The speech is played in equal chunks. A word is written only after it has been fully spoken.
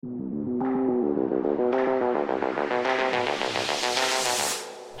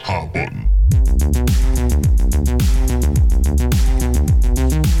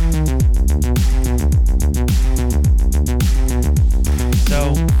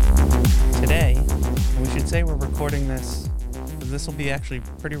recording this, this will be actually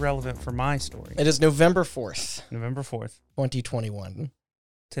pretty relevant for my story. It is November 4th, November 4th. 2021.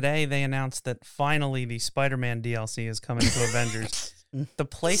 Today, they announced that finally the Spider-Man DLC is coming to Avengers. The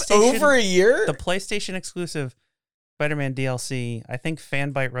PlayStation... It's over a year? The PlayStation exclusive Spider-Man DLC, I think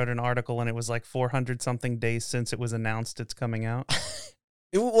Fanbyte wrote an article and it was like 400-something days since it was announced it's coming out.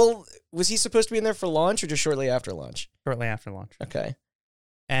 Well, was he supposed to be in there for launch or just shortly after launch? Shortly after launch. Okay.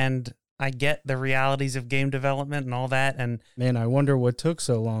 And I get the realities of game development and all that, and... Man, I wonder what took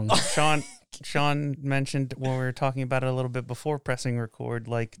so long. Sean mentioned when we were talking about it a little bit before pressing record,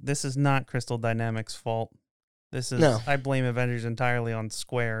 like, this is not Crystal Dynamics' fault. This is... No. I blame Avengers entirely on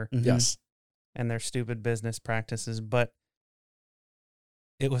Square. Mhm. Yes. And their stupid business practices, but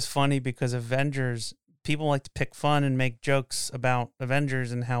it was funny because Avengers, people like to pick fun and make jokes about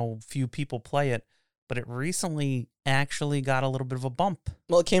Avengers and how few people play it, but it recently actually got a little bit of a bump.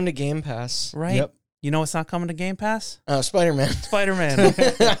 Well, it came to Game Pass. Right? Yep. You know what's not coming to Game Pass? Oh, Spider-Man.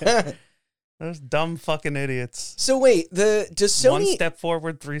 Spider-Man. Those dumb fucking idiots. So wait, does Sony... One step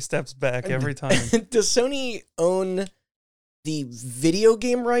forward, 3 steps back every time. Does Sony own the video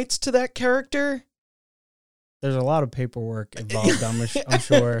game rights to that character? There's a lot of paperwork involved, I'm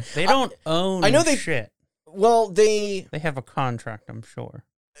sure. They don't own I know they- shit. Well, they... They have a contract, I'm sure.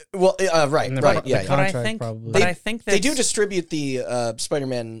 Well, right, And the right, con- yeah. the yeah. But I contract think, probably. but I think They do that's- distribute the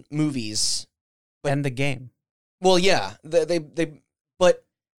Spider-Man movies. but- and the game. Well, yeah. But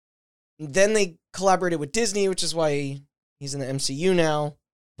then they collaborated with Disney, which is why he's in the MCU now.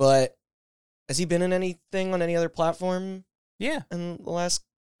 But has he been in anything on any other platform Yeah. in the last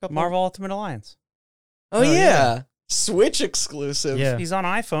couple? Marvel Ultimate Alliance. Oh, yeah. Switch exclusive. Yeah. He's on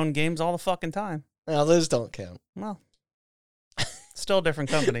iPhone games all the fucking time. Now, those don't count. Well, still a different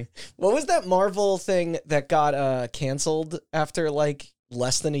company. What was that Marvel thing that got canceled after like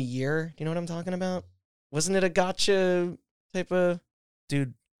less than a year? Do you know what I'm talking about? Wasn't it a gotcha type of...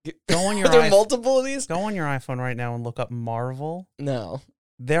 Dude, go on your Are there iPhone. multiple of these? Go on your iPhone right now and look up Marvel. No.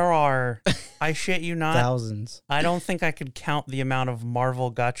 There are, I shit you not, Thousands. I don't think I could count the amount of Marvel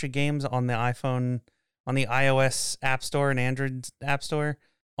gotcha games on the iPhone, on the iOS App Store and Android App Store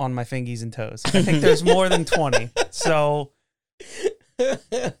on my fingies and toes. I think there's more than 20. So,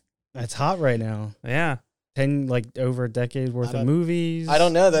 That's hot right now. yeah. 10, like, over a decade worth of movies. I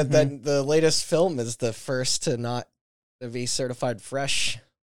don't know that the latest film is the first to not be certified fresh.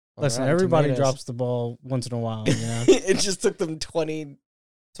 on Listen, Rotten everybody Tomatoes. drops the ball once in a while, you know? It just took them 20.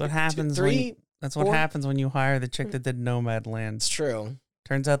 That's what happens three, that's what four? happens when you hire the chick that did It's Nomadland. true.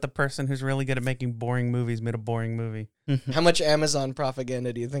 Turns out the person who's really good at making boring movies made a boring movie. How much Amazon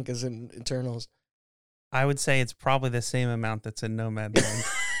propaganda do you think is in Eternals? I would say it's probably the same amount that's in Nomadland.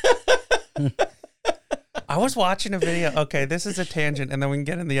 I was watching a video. Okay, this is a tangent, and then we can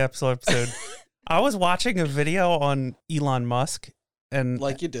get in the episode. I was watching a video on Elon Musk and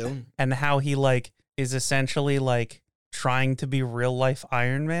Like you do. and how he like is essentially like trying to be real life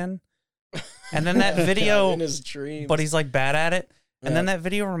Iron Man. And then that video, in his dreams. but he's like bad at it. And then Yeah. that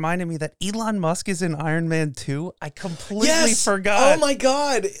video reminded me that Elon Musk is in Iron Man 2. I completely Yes! forgot. Oh my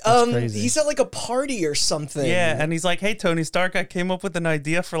god. crazy. He's at like a party or something. Yeah, and he's like, "Hey, Tony Stark, I came up with an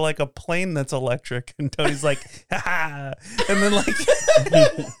idea for like a plane that's electric." And Tony's like, "Ha ha!" And then like,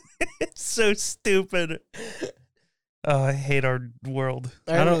 it's so stupid. Oh, I hate our world.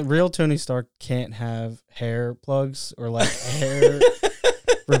 I don't. Real Tony Stark can't have hair plugs or like hair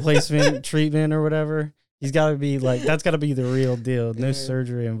replacement treatment or whatever. He's got to be like, that's got to be the real deal. No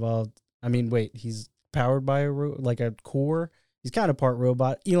surgery involved. I mean, wait, he's powered by like a core. He's kind of part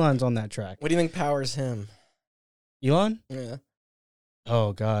robot. Elon's on that track. What do you think powers him? Elon? Yeah.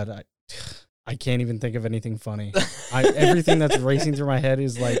 Oh God, I can't even think of anything funny. Everything that's racing through my head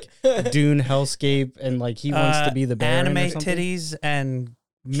is like Dune hellscape, and like he wants to be the Baron or anime something. titties and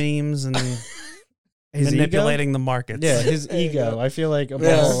memes and His manipulating the markets. Yeah, his There you ego. go. I feel like above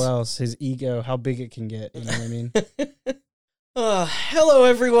Yes. all else, his ego, how big it can get. You know what I mean? Hello,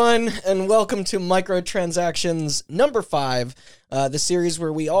 everyone, and welcome to Microtransactions number 5, the series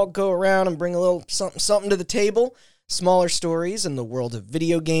where we all go around and bring a little something to the table. Smaller stories in the world of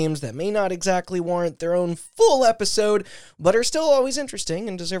video games that may not exactly warrant their own full episode, but are still always interesting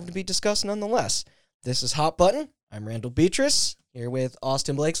and deserve to be discussed nonetheless. This is Hot Button. I'm Randall Beatrice, here with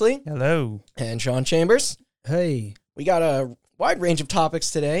Austin Blakesley Hello. and Sean Chambers. Hey, We got a wide range of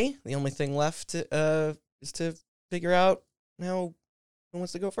topics today. The only thing left is to figure out who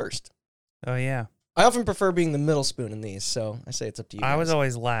wants to go first. Oh yeah. I often prefer being the middle spoon in these, so I say it's up to you. I was guys.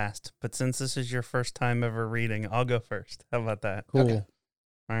 always last, but since this is your first time ever reading, I'll go first. How about that? cool. Okay.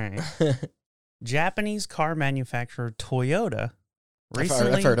 All right. Japanese car manufacturer Toyota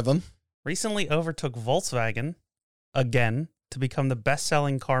I've heard of them. recently overtook Volkswagen again to become the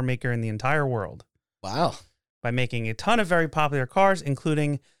best-selling car maker in the entire world Wow. by making a ton of very popular cars,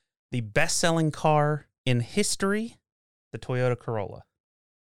 including the best-selling car in history, the Toyota Corolla.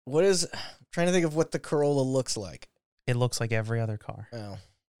 I'm trying to think of what the Corolla looks like. It looks like every other car. Oh.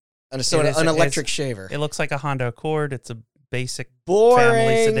 And so It is- an it's- electric shaver. It looks like a Honda Accord. It's a basic Boring.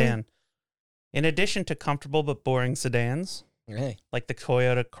 family sedan. In addition to comfortable but boring sedans, Hey. like the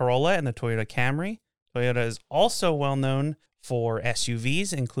Toyota Corolla and the Toyota Camry, Toyota is also well known for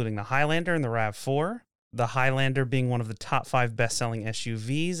SUVs, including the Highlander and the RAV4. The Highlander being one of the top 5 best-selling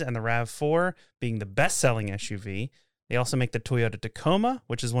SUVs, and the RAV4 being the best-selling SUV. They also make the Toyota Tacoma,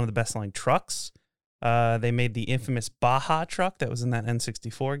 which is one of the best-selling trucks. They made the infamous Baja truck that was in that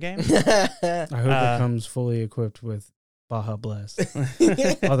N64 game. I hope it comes fully equipped with Baja Blast.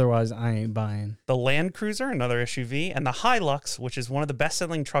 Otherwise, I ain't buying. The Land Cruiser, another SUV, and the Hilux, which is one of the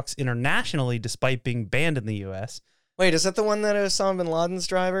best-selling trucks internationally despite being banned in the U.S. Wait, is that the one that Osama bin Laden's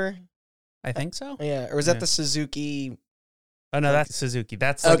driver? I think so. Yeah, or was that Yeah. the Suzuki? Oh, no, that's Suzuki.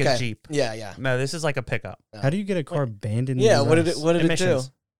 That's like Okay. a Jeep. Yeah, yeah. No, this is like a pickup. How do you get a car banned in the Yeah, US? what did it do?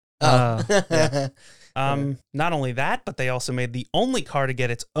 Emissions. Oh. Yeah. Not only that, but they also made the only car to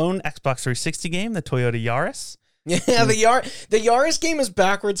get its own Xbox 360 game, the Toyota Yaris. Yeah, the Yaris game is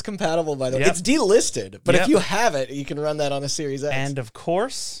backwards compatible, by the way. Yep. It's delisted, but Yep. if you have it, you can run that on a Series X. And of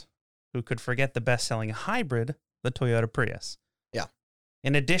course, who could forget the best-selling hybrid, the Toyota Prius. Yeah.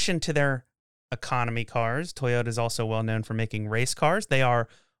 In addition to their economy cars, Toyota is also well known for making race cars. They are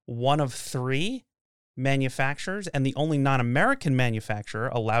one of 3 manufacturers and the only non-American manufacturer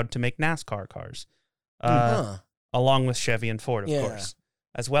allowed to make NASCAR cars, Huh. along with Chevy and Ford, of Yeah. course,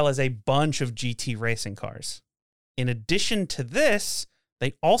 as well as a bunch of GT racing cars. In addition to this,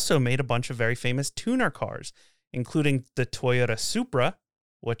 they also made a bunch of very famous tuner cars, including the Toyota Supra,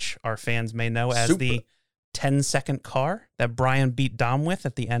 which our fans may know as Supra. the 10-second car that Brian beat Dom with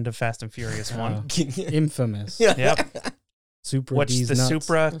at the end of Fast and Furious 1. Infamous. Yeah. Yep. Super Which D's the nuts.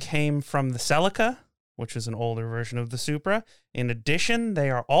 Supra came from the Celica, which is an older version of the Supra. In addition, they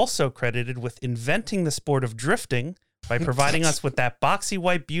are also credited with inventing the sport of drifting by providing us with that boxy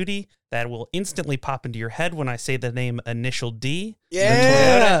white beauty that will instantly pop into your head when I say the name Initial D.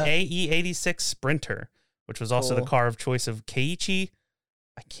 Yeah. The Toyota AE86 Sprinter, which was also the Cool. car of choice of Keiichi,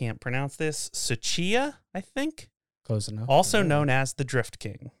 I can't pronounce this, Tsuchiya, I think, Close enough. also known as the Drift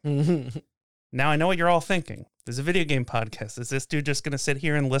King. Now I know what you're all thinking. There's a video game podcast. Is this dude just going to sit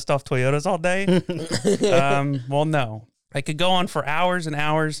here and list off Toyotas all day? Well, no. I could go on for hours and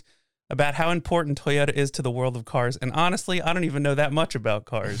hours about how important Toyota is to the world of cars. And honestly, I don't even know that much about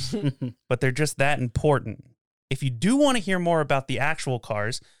cars, but they're just that important. If you do want to hear more about the actual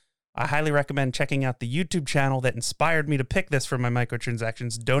cars, I highly recommend checking out the YouTube channel that inspired me to pick this for my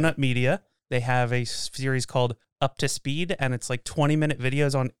microtransactions, Donut Media. They have a series called Up to Speed, and it's like 20-minute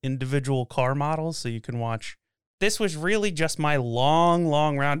videos on individual car models, so you can watch. This was really just my long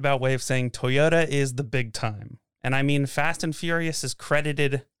roundabout way of saying Toyota is the big time. And I mean, Fast and Furious is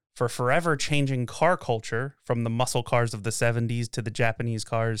credited for forever changing car culture, from the muscle cars of the 70s to the Japanese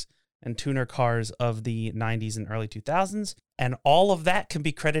cars and tuner cars of the 90s and early 2000s. And all of that can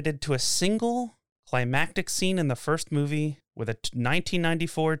be credited to a single climactic scene in the first movie with a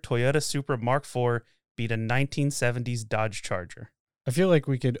 1994 Toyota Supra Mark IV beat a 1970s Dodge Charger. I feel like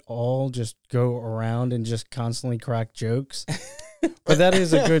we could all just go around and just constantly crack jokes. But that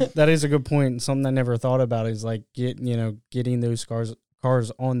is a good point. Something I never thought about is like getting those cars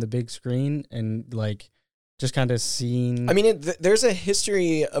on the big screen and like just kind of seeing. I mean, there's a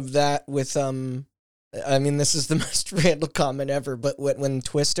history of that with I mean, this is the most random comment ever, but when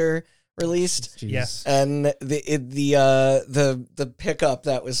Twister released, Jeez. Yes. and the pickup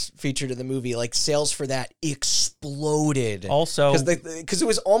that was featured in the movie, like sales for that exploded. Also, Because it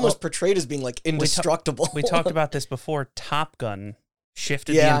was almost portrayed as being like indestructible. we talked about this before. Top Gun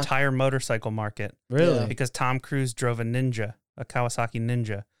shifted the Yeah. entire motorcycle market Really? Yeah. because Tom Cruise drove a Ninja, a Kawasaki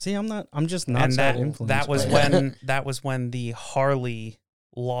Ninja. See, I'm just not And so that influenced. was by it. when that was when the Harley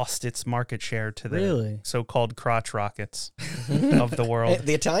lost its market share to the Really? so-called crotch rockets of the world.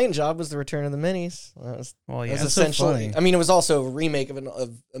 The Italian Job was the return of the minis. That was, Well, that yeah, was That's so essentially. funny. I mean, it was also a remake of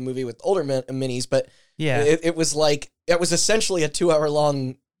a movie with older minis, but yeah. it was like it was essentially a 2-hour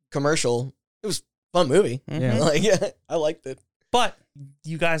long commercial. It was a fun movie. Mhm. Yeah. Like, yeah, I liked it. But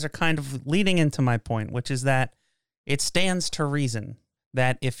you guys are kind of leading into my point, which is that it stands to reason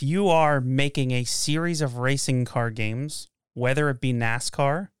that if you are making a series of racing car games, whether it be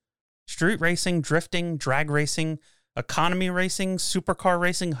NASCAR, street racing, drifting, drag racing, economy racing, supercar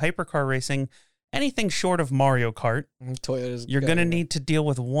racing, hypercar racing, anything short of Mario Kart, Toyota's you're going to need to deal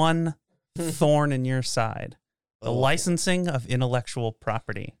with one thorn in your side. the licensing of intellectual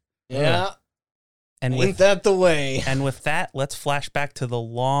property. Yeah. And Ain't that the way? And with that, let's flash back to the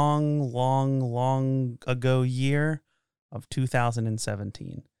long, long, long ago year of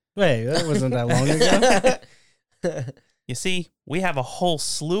 2017. Wait, that wasn't that long ago. You see, we have a whole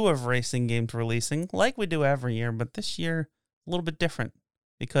slew of racing games releasing, like we do every year, but this year, a little bit different,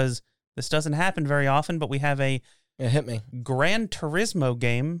 because this doesn't happen very often, but we have a Hit me. Gran Turismo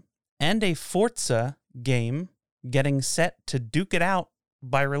game and a Forza game getting set to duke it out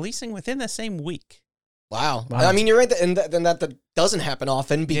by releasing within the same week. Wow. Wow. I mean, you're right. That doesn't happen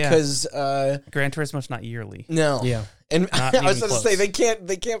often because Gran Turismo's not yearly. no. Yeah. And Not I was even going to say close.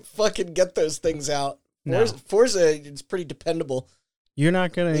 they can't fucking get those things out. No. Forza it's pretty dependable. You're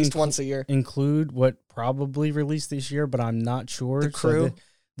not going At to least once a year. include what probably released this year, but I'm not sure. The Crew.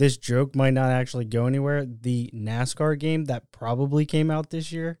 This joke might not actually go anywhere. The NASCAR game that probably came out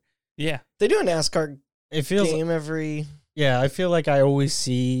this year. Yeah. They do a NASCAR It feels game every. Yeah, I feel like I always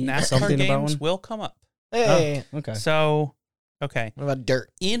see NASCAR something about games one. will come up. Hey, Okay. So, okay. what about dirt?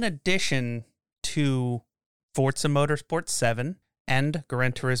 In addition to Forza Motorsport 7 and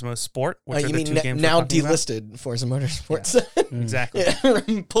Gran Turismo Sport, which are You the mean two games now we're talking about. delisted Forza Motorsports? Mm. Exactly.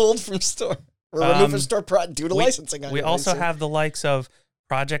 Yeah, pulled from store or removed from store due to we- licensing. We also have the likes of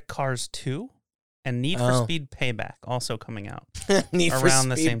Project Cars 2 and Need for Oh. Speed Payback also coming out Need for around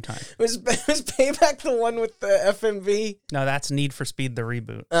the Speed. same time. Was Payback the one with the FMV? No, that's Need for Speed the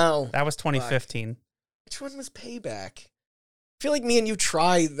reboot. Oh, That was 2015. which one was Payback? I feel like me and you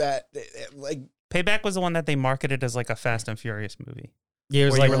tried that. Like, Payback was the one that they marketed as like a Fast and Furious movie. Yeah, it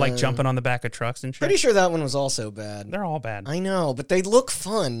was Where like you were like jumping on the back of trucks and shit. pretty sure that one was also bad. They're all bad. I know, but they look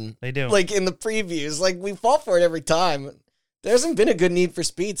fun. They do. Like in the previews, like we fought for it every time. There hasn't been a good Need for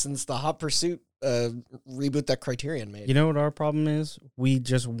Speed since the Hot Pursuit reboot that Criterion made. You know what our problem is? We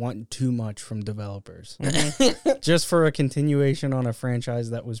just want too much from developers. Mhm. Just for a continuation on a franchise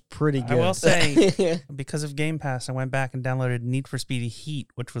that was pretty good. I will say, Yeah. because of Game Pass, I went back and downloaded Need for Speed Heat,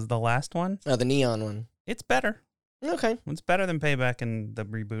 which was the last one. Oh, the neon one. It's better. Okay. It's better than Payback and the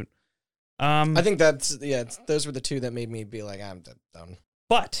reboot. I think those were the two that made me be like, I'm done.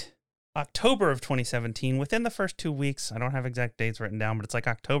 But October of 2017, within the first 2 weeks, I don't have exact dates written down, but it's like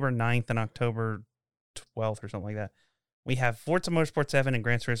October 9th and October 12th or something like that. We have Forza Motorsport 7 and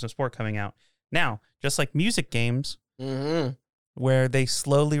Gran Turismo Sport coming out. Now, just like music games, Mm-hmm. where they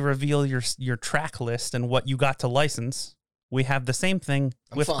slowly reveal your track list and what you got to license, we have the same thing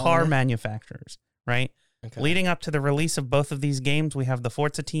I'm with following car you. manufacturers, right? Okay. Leading up to the release of both of these games, we have the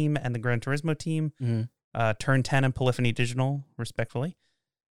Forza team and the Gran Turismo team, Mhm. Turn 10 and Polyphony Digital, respectfully,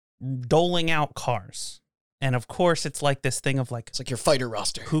 doling out cars. And of course, it's like this thing of like, It's like your fighter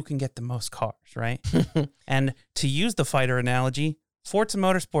roster. who can get the most cars, right? And to use the fighter analogy, Forza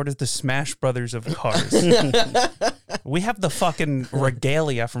Motorsport is the Smash Brothers of cars. We have the fucking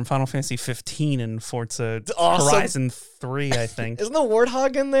regalia from Final Fantasy 15 and Forza awesome. Horizon 3, I think. Isn't the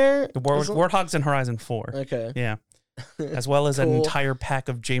Warthog in there? The Isn't- Warthog's in Horizon 4. Okay. Yeah. As well as an Cool. entire pack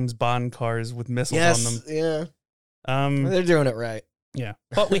of James Bond cars with missiles Yes. on them. Yeah. They're doing it right. Yeah.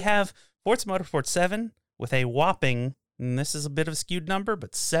 But we have Forza Motorsport 7 with a whopping, and this is a bit of a skewed number,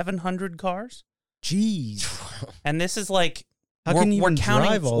 but 700 cars. Jeez. And this is like, How can you we're even counting,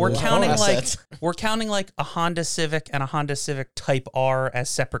 drive all we're those counting cars? like Assets. we're counting like a Honda Civic and a Honda Civic Type R as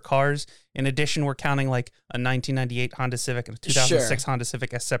separate cars. In addition, we're counting like a 1998 Honda Civic and a 2006 Honda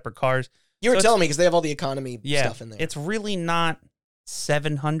Civic as separate cars. You were So telling me because they have all the economy Yeah, stuff in there. it's really not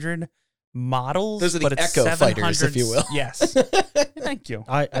 700 models. Those are the but it's Echo fighters, 700 if you will. Yes. Thank you.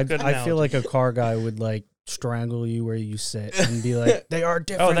 I Good I feel analogy. like a car guy would like strangle you where you sit and be like, they are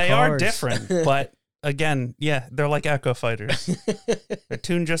different. Oh, they are cars." different, but again, yeah, they're like Echo fighters. They're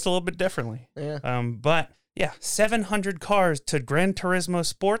tuned just a little bit differently. Yeah. But yeah, 700 cars to Gran Turismo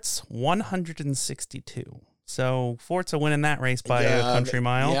Sports, 162. So Forza winning that race by a Yeah, country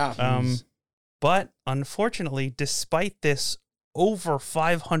mile. yeah. But unfortunately, despite this over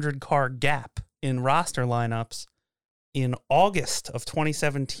 500 car gap in roster lineups, in August of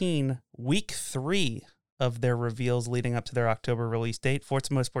 2017, week 3 of their reveals leading up to their October release date, Forza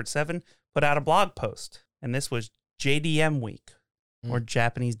Motorsport 7 put out a blog post. And this was JDM week, or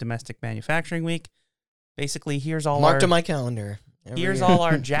Japanese Domestic Manufacturing Week. Basically, here's all Marked our on my calendar. every here's year. all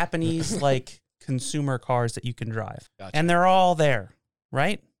our Japanese like consumer cars that you can drive. Gotcha. And they're all there,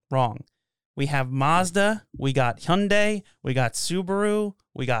 right? Wrong. We have Mazda, we got Hyundai, we got Subaru,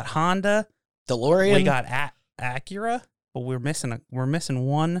 we got Honda, DeLorean. we got Acura, but we're missing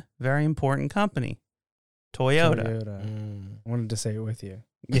one very important company, Toyota. Toyota. Mm. I wanted to say it with you.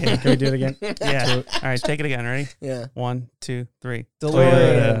 Yeah. Can we do it again? Yeah. All right, take it again. Ready? Yeah. 1, 2, 3. DeLorean.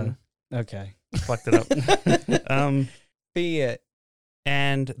 Toyota. Okay. fucked it up. Fiat.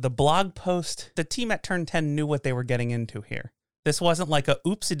 And the blog post, the team at Turn 10 knew what they were getting into here. This wasn't like a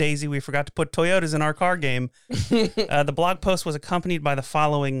oopsie daisy, we forgot to put Toyotas in our car game. The blog post was accompanied by the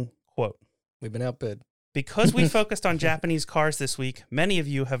following quote. We've been outbid. Because we focused on Japanese cars this week, many of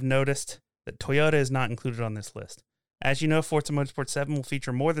you have noticed that Toyota is not included on this list. As you know, Forza Motorsport 7 will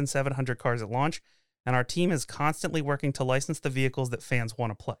feature more than 700 cars at launch, and our team is constantly working to license the vehicles that fans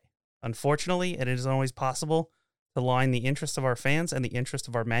want to play. Unfortunately, it isn't always possible to align the interests of our fans and the interests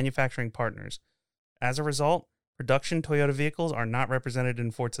of our manufacturing partners. As a result, production Toyota vehicles are not represented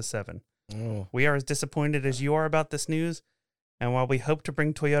in Forza 7. Oh. We are as disappointed as you are about this news, and while we hope to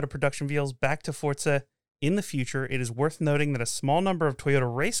bring Toyota production vehicles back to Forza in the future, it is worth noting that a small number of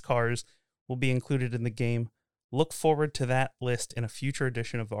Toyota race cars will be included in the game. Look forward to that list in a future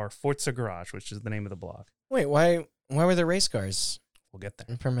edition of our Forza Garage, which is the name of the blog. Wait, why were there race cars? We'll get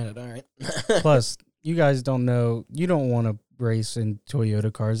there. Per minute, all right. Plus, you guys don't know, you don't want to race in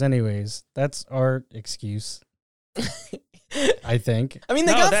Toyota cars anyways. That's our excuse, I think. I mean,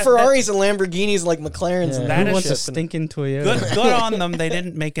 they No, got that- Ferraris and Lamborghinis like McLarens and that Who is wants a shit, and- stinking Toyota? Good on them. They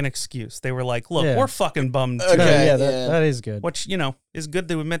didn't make an excuse. They were like, look, Yeah. we're fucking bummed. Okay. too. Yeah, yeah. that is good. Which, is good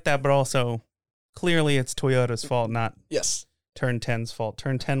to admit that, but also clearly it's Toyota's fault, not Yes. Turn 10's fault.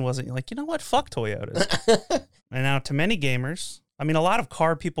 Turn 10 wasn't like, you know what? Fuck Toyotas. And now to many gamers, I mean, a lot of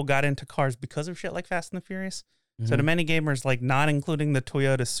car people got into cars because of shit like Fast and the Furious. So to many gamers, like not including the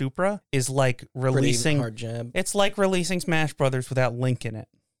Toyota Supra is like Pretty releasing. hard jab. It's like releasing Smash Brothers without Link in it.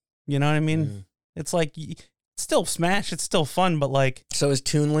 You know what I mean? Mm. It's like it's still Smash. It's still fun, but like So is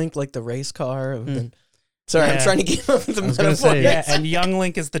Toon Link like the race car? Sorry, Yeah. I'm trying to keep up with the I was gonna metaphor. say, yeah. And Young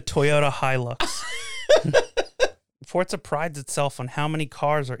Link is the Toyota Hilux. Forza prides itself on how many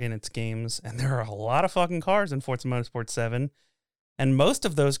cars are in its games, and there are a lot of fucking cars in Forza Motorsport 7, and most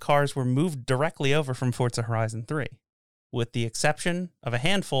of those cars were moved directly over from Forza Horizon 3, with the exception of a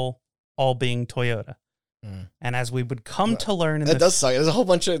handful, all being Toyota. Mm. And as we would come to learn in That the does suck. There's a whole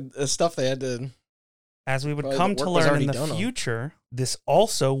bunch of stuff they had to. as we would Probably come the to work was learn already in done the on. future, this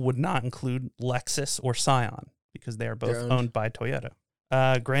also would not include Lexus or Scion, because they are both They're owned. owned by Toyota.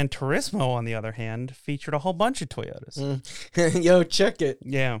 Gran Turismo, on the other hand, featured a whole bunch of Toyotas. Yo, check it.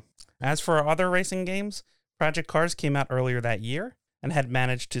 Yeah. As for our other racing games, Project Cars came out earlier that year and had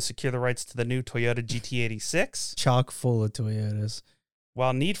managed to secure the rights to the new Toyota GT86, Chock full of Toyotas.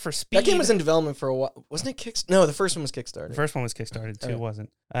 while Need for Speed... That game was in development for a while. Wasn't it No, the first one was Kickstarter. The first one was Kickstarted, too, Okay. wasn't.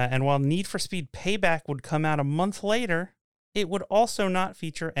 And while Need for Speed Payback would come out a month later, it would also not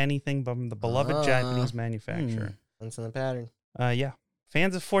feature anything from the beloved Japanese manufacturer. That's in the pattern. Yeah.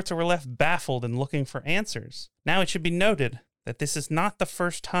 Fans of Forza were left baffled and looking for answers. Now it should be noted that this is not the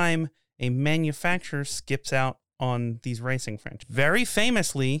first time a manufacturer skips out on these racing franchises. Very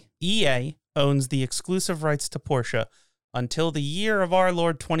famously, EA owns the exclusive rights to Porsche until the year of our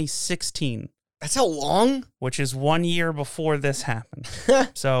Lord 2016, That's how long? which is 1 year before this happened.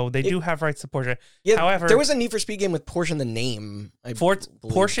 So they do have rights to Porsche. Yeah, However, there was a Need for Speed game with Porsche in the name. I believe.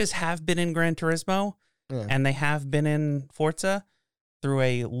 Porsches have been in Gran Turismo, Yeah. and they have been in Forza through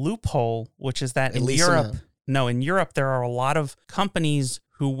a loophole, which is that At in least Europe, enough. in Europe, there are a lot of companies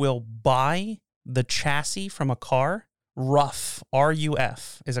who will buy the chassis from a car. RUF,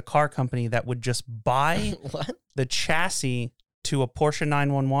 RUF, is a car company that would just buy What? the chassis to a Porsche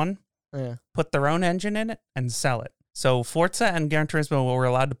 911, Yeah. put their own engine in it, and sell it. So Forza and Gran Turismo were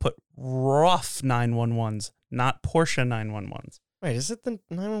allowed to put RUF 911s, not Porsche 911s. Wait, is it the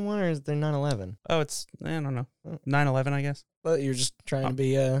 911 or is there 911? Oh, it's, I don't know, 911, I guess. Well, you're just trying to be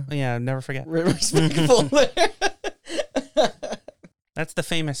Yeah, never forget. respectful there. That's the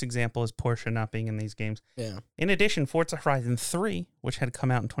famous example is Porsche not being in these games. Yeah. In addition, Forza Horizon 3, which had come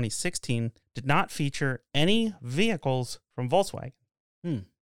out in 2016, did not feature any vehicles from Volkswagen.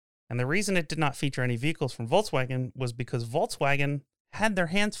 And the reason it did not feature any vehicles from Volkswagen was because Volkswagen had their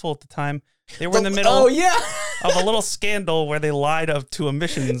hands full at the time. They were in the middle Oh, yeah. of a little scandal where they lied to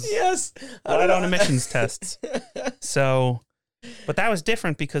emissions. Yes. Lied on emissions tests. So, but that was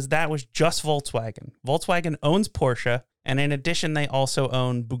different because that was just Volkswagen. Volkswagen owns Porsche, and in addition, they also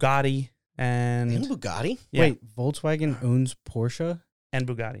own Bugatti And and Bugatti? yeah, Wait, Volkswagen owns Porsche? and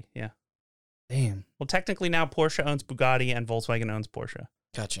Bugatti. Yeah. Damn. Well, technically now Porsche owns Bugatti and Volkswagen owns Porsche.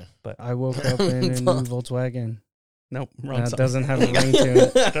 Gotcha. I woke up in a new Volkswagen. Nope, wrong That song. doesn't have a ring to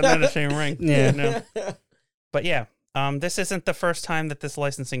it. Doesn't have the same ring. Yeah. No. But yeah, this isn't the first time that this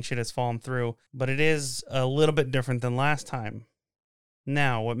licensing shit has fallen through, but it is a little bit different than last time.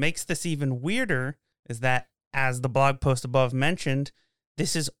 Now, what makes this even weirder is that, as the blog post above mentioned,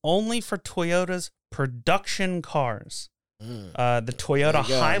 this is only for Toyota's production cars. The Toyota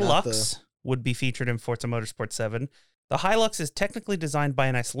There you go, not Hilux would be featured in Forza Motorsport 7. The Hilux is technically designed by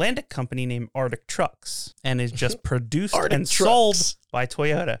an Icelandic company named Arctic Trucks and is just produced and sold by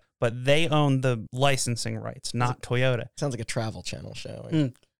Toyota, but they own the licensing rights, not Toyota. Sounds like a Travel Channel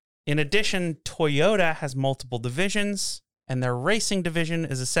show. In addition, Toyota has multiple divisions, and their racing division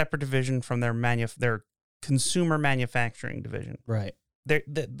is a separate division from their consumer manufacturing division. Right.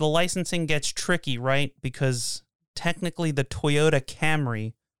 The licensing gets tricky, right? Because technically the Toyota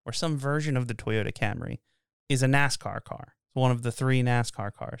Camry, or some version of the Toyota Camry, is a NASCAR car. It's one of the 3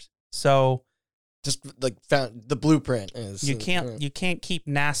 NASCAR cars. So just like the blueprint is you can't keep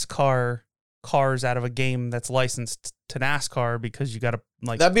NASCAR cars out of a game that's licensed to NASCAR because you got to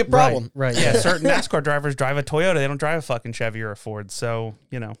like that'd be a problem. Right. Yeah, certain NASCAR drivers drive a Toyota. They don't drive a fucking Chevy or a Ford. So,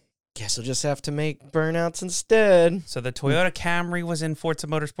 Guess we'll just have to make burnouts instead. So the Toyota Camry was in Forza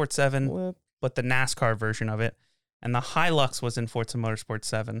Motorsport 7, What? but the NASCAR version of it. And the Hilux was in Forza Motorsport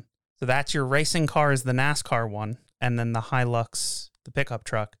 7. So that's your racing car is the NASCAR one. And then the Hilux, the pickup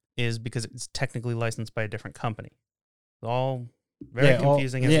truck, is because it's technically licensed by a different company. It's all very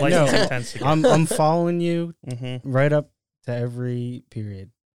confusing as licensing tends to get. I'm following you right up to every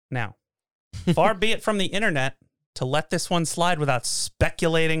period. Now, far be it from the internet to let this one slide without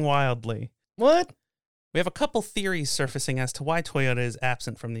speculating wildly. What? We have a couple theories surfacing as to why Toyota is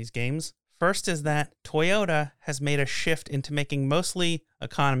absent from these games. First is that Toyota has made a shift into making mostly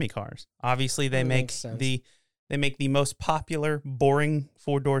economy cars. Obviously, they make the most popular, boring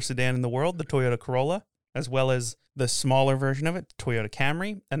 4-door sedan in the world, the Toyota Corolla, as well as the smaller version of it, the Toyota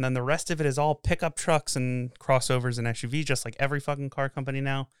Camry. And then the rest of it is all pickup trucks and crossovers and SUVs, just like every fucking car company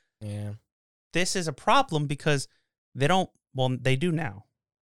now. Yeah. This is a problem because they do now.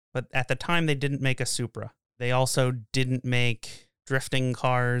 But at the time, they didn't make a Supra. They also didn't make drifting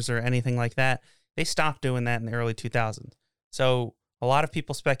cars or anything like that. They stopped doing that in the early 2000s. So a lot of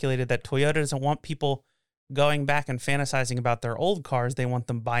people speculated that Toyota doesn't want people going back and fantasizing about their old cars. They want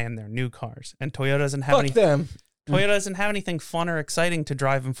them buying their new cars. And Toyota doesn't have Toyota doesn't have anything fun or exciting to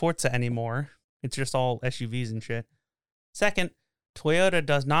drive in Forza anymore. It's just all SUVs and shit. Second, Toyota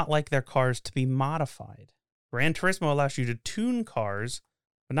does not like their cars to be modified. Gran Turismo allows you to tune cars,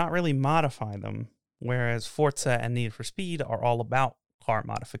 but not really modify them, whereas Forza and Need for Speed are all about car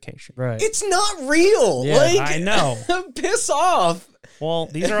modification. Right. It's not real. Yeah, I know. Piss off. Well,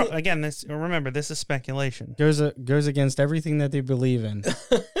 these are, again, remember, this is speculation. Goes against everything that they believe in.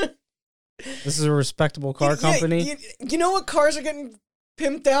 This is a respectable car company. You know what cars are getting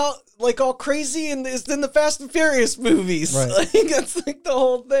pimped out like all crazy in the Fast and Furious movies. Right. Like, that's like the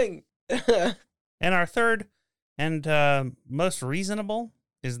whole thing. And our third and most reasonable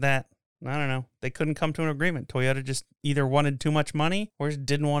is that, I don't know, they couldn't come to an agreement. Toyota just either wanted too much money or just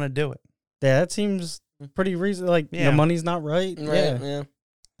didn't want to do it. Yeah, that seems pretty reasonable. Like, the money's not right. Yeah.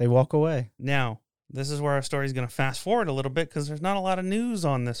 They walk away. Now, this is where our story is going to fast forward a little bit because there's not a lot of news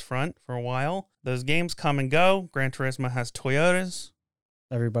on this front for a while. Those games come and go. Gran Turismo has Toyotas.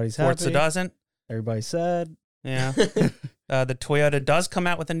 Everybody's Forza happy. doesn't. Everybody's sad. Yeah. The Toyota does come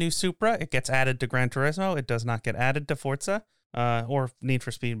out with a new Supra. It gets added to Gran Turismo. It does not get added to Forza or Need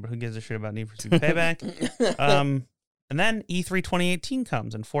for Speed, but who gives a shit about Need for Speed Payback? And then E3 2018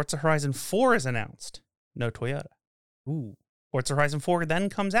 comes and Forza Horizon 4 is announced. No Toyota. Ooh. Forza Horizon 4 then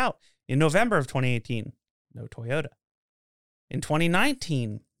comes out in November of 2018. No Toyota. In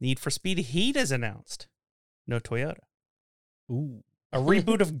 2019, Need for Speed Heat is announced. No Toyota. Ooh. A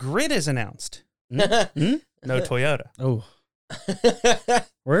reboot of Grid is announced. No Toyota. Oh.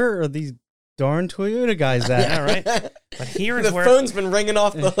 Where are these darn Toyota guys at? Yeah, right. But here is the where phone's been ringing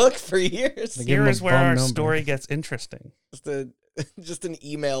off the hook for years. Here is where our story gets interesting. Just an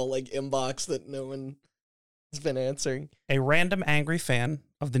email like inbox that no one has been answering. A random angry fan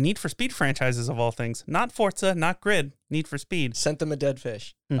of the Need for Speed franchises of all things, not Forza, not Grid, Need for Speed, Sent them a dead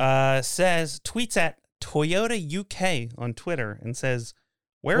fish. tweets at Toyota UK on Twitter and says,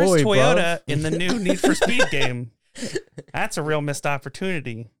 "Where is Oi, Toyota bruv." in the new Need for Speed game? That's a real missed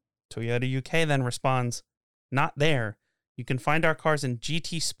opportunity." Toyota UK then responds, "Not there. You can find our cars in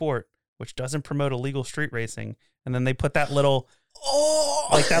GT Sport, which doesn't promote illegal street racing." And then they put that little,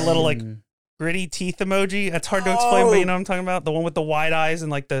 gritty teeth emoji. It's hard to explain, but you know what I'm talking about? The one with the wide eyes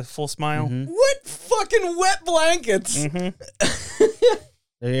and like the full smile. Mm-hmm. What fucking wet blankets? Mm-hmm.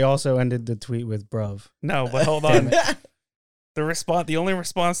 They also ended the tweet with bruv. No, but hold on. The only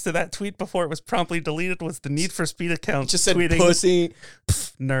response to that tweet before it was promptly deleted was the Need for Speed account. Just said tweeting, pussy.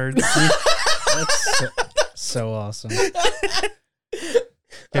 Nerds. That's so awesome.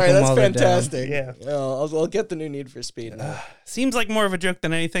 All right, that's fantastic. Yeah. I'll get the new Need for Speed now. Seems like more of a joke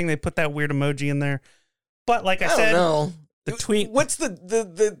than anything. They put that weird emoji in there. But like I said, don't know. the tweet. What's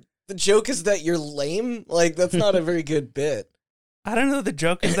the the joke is that you're lame. Like, that's not a very good bit. I don't know. The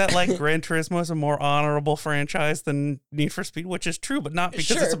joke is that like Gran Turismo is a more honorable franchise than Need for Speed, which is true, but not because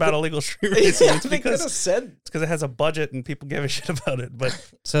Sure, it's about but- illegal street racing. Yeah, It's they could have because said. it has a budget and people give a shit about it. But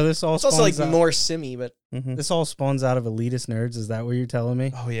So this all It's also like spawns out, more simmy, but mhm. this all spawns out of elitist nerds. Is that what you're telling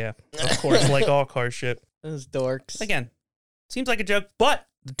me? Oh yeah, of course, like all car shit. those dorks. Again, seems like a joke, but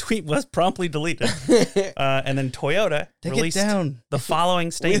the tweet was promptly deleted. And then Toyota Take released it down. the following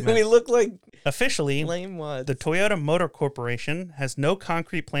we statement. look like Officially, lame wads. the Toyota Motor Corporation has no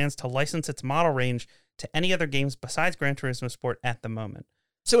concrete plans to license its model range to any other games besides Gran Turismo Sport at the moment.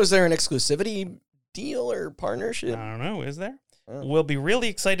 So is there an exclusivity deal or partnership? I don't know, is there? Oh. We'll be really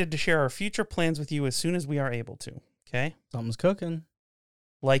excited to share our future plans with you as soon as we are able to. Okay? Something's cooking.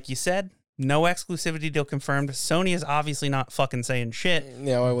 Like you said, no exclusivity deal confirmed. Sony is obviously not fucking saying shit,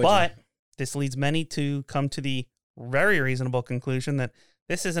 Yeah, why would but this leads many to come to the very reasonable conclusion that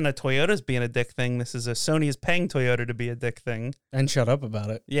this isn't a Toyota's being a dick thing. This is a Sony is paying Toyota to be a dick thing. And shut up about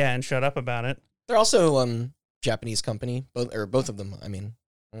it. Yeah, and shut up about it. They're also Japanese company, both of them. I mean,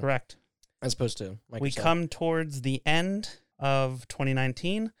 Correct. as opposed to Microsoft. We come towards the end of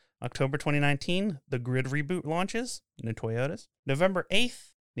 2019. October 2019, the Grid reboot launches. No Toyotas. November 8th,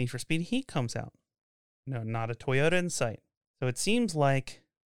 Need for Speed Heat comes out. No, not a Toyota in sight. So it seems like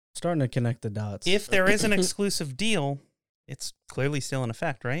Starting to connect the dots. if there is an exclusive deal, it's clearly still in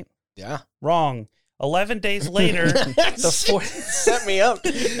effect, right? Yeah. Wrong. 11 days later, the For- set me up.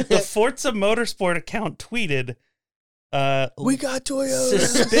 the Forza Motorsport account tweeted, we got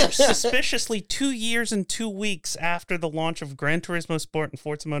Toyota. suspiciously 2 years and 2 weeks after the launch of Gran Turismo Sport and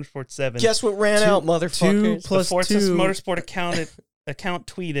Forza Motorsport 7. Guess what ran out, motherfuckers? The plus Forza 2. Motorsport account It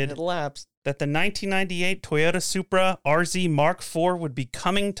tweeted lapsed. that the 1998 Toyota Supra RZ Mark IV would be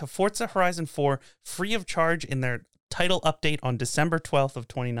coming to Forza Horizon 4 free of charge in their title update on December 12th of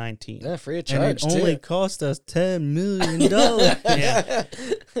 2019. Yeah, free of And charge, it only too. cost us $10 million. Yeah.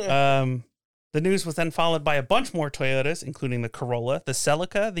 The news was then followed by a bunch more Toyotas, including the Corolla, the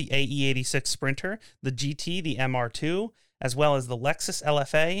Celica, the AE86 Sprinter, the GT, the MR2, as well as the Lexus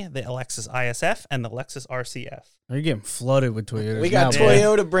LFA, the Lexus ISF, and the Lexus RCF. Are you getting flooded with Toyota? We got now,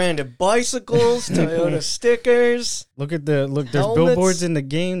 Toyota branded bicycles, Toyota stickers. Look. There's Helmets. billboards in the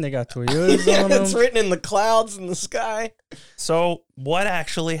game. They got Toyotas Yeah, on it's them. written in the clouds in the sky. So, what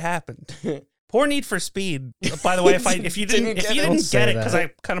actually happened? Poor Need for Speed. By the way, if you didn't get Don't it, say because that.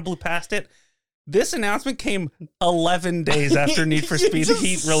 I kind of blew past it, this announcement came 11 days after Need for You Speed just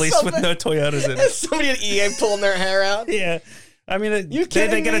Heat released with no Toyotas in it. Somebody at EA pulling their hair out. Yeah. I mean, You they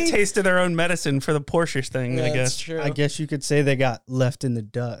kidding get a me? taste of their own medicine for the Porsche thing, I That's guess. true. I guess you could say they got left in the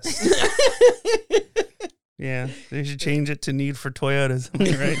dust. Yeah, they should change it to Need for Toyotas,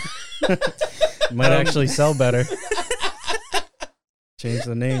 right? Might actually sell better. Change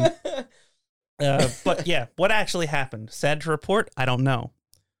the name. But yeah, what actually happened? Sad to report, I don't know.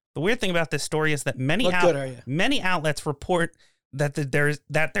 The weird thing about this story is that What good are you? many outlets report that there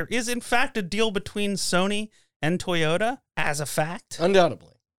is in fact a deal between Sony and Toyota as a fact.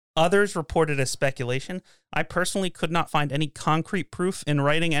 Undoubtedly. Others reported as speculation. I personally could not find any concrete proof in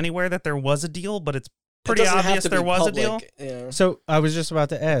writing anywhere that there was a deal, but it's pretty It doesn't have obvious to be there was a deal. public, you know. So I was just about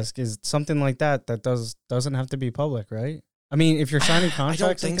to ask: is something like that doesn't have to be public, right? I mean, if you're signing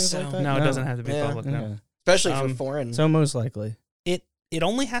contracts, think and things so. like that, No, it doesn't have to be Yeah. public. No. Okay. Especially for Um, foreign. So most likely, It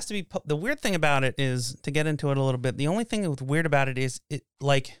only has to be. The weird thing about it is, to get into it a little bit, the only thing that's weird about it is,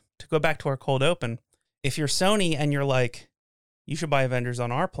 to go back to our cold open, if you're Sony and you're like, you should buy Avengers on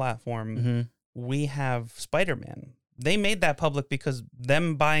our platform, mm-hmm. we have Spider-Man. They made that public because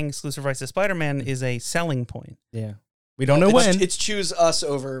them buying exclusive rights to Spider-Man is a selling point. Yeah. We don't know when. It's choose us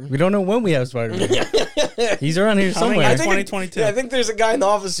over. We don't know when we have Spider-Man. He's around here Coming somewhere. in I think 2022. Yeah, I think there's a guy in the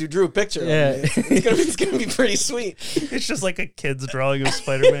office who drew a picture. Yeah. Of it. It's gonna be pretty sweet. It's just like a kid's drawing of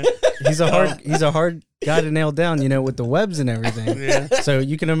Spider-Man. He's a hard guy to nail down, with the webs and everything. Yeah. So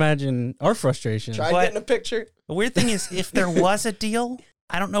you can imagine our frustration. Try But- getting a picture. The weird thing is, if there was a deal,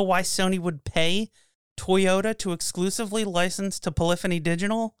 I don't know why Sony would pay Toyota to exclusively license to Polyphony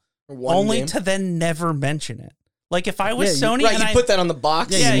Digital, One only game. to then never mention it. Like if I was Yeah, Sony Right, and you I put that on the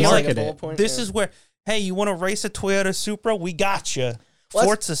box. Yeah, you it's market a it. bullet point, this yeah. is where, hey, you want to race a Toyota Supra? We got you. Well, that's-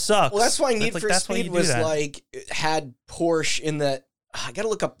 Forza sucks. Well, that's why Need for that's why you Speed do was that. like had Porsche in that. I gotta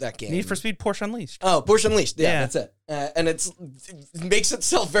look up that game. Need for Speed Porsche Unleashed. Oh, Porsche Unleashed. Yeah, Yeah. that's it. And it makes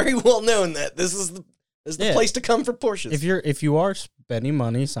itself very well known that this is the Yeah. place to come for Porsches. If you are spending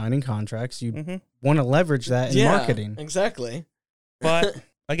money signing contracts, you hmm want to leverage that in yeah, marketing. exactly. But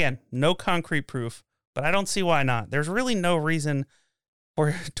again, no concrete proof. But I don't see why not. There's really no reason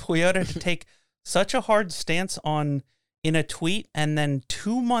for Toyota to take such a hard stance on in a tweet, and then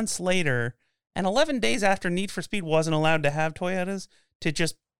 2 months later, and 11 days after Need for Speed wasn't allowed to have Toyotas, to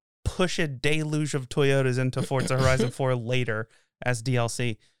just push a deluge of Toyotas into Forza Horizon 4 later as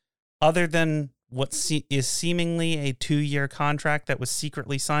DLC. Other than what is seemingly a 2-year contract that was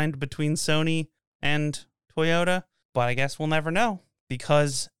secretly signed between Sony and Toyota. But I guess we'll never know,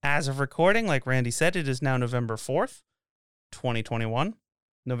 because as of recording, like Randy said, it is now November 4th, 2021,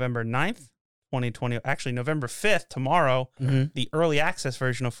 November 9th, 2020, actually November 5th, tomorrow, the early access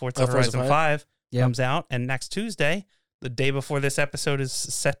version of Forza Horizon 5 comes out, and next Tuesday, the day before this episode is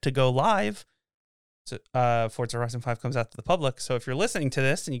set to go live, so Forza Horizon 5 comes out to the public. So if you're listening to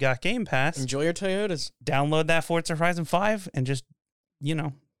this and you got Game Pass, enjoy your Toyotas. Download that Forza Horizon 5 and just,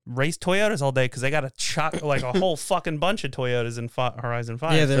 race Toyotas all day, because they got a whole fucking bunch of Toyotas in Horizon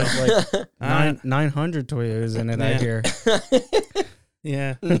 5. Yeah, there's like 900 Toyotas in it, I hear.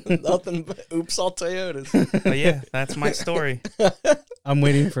 Yeah. Nothing but oops all Toyotas. But yeah, that's my story. I'm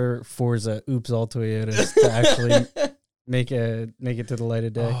waiting for Forza Oops All Toyotas to actually make it to the light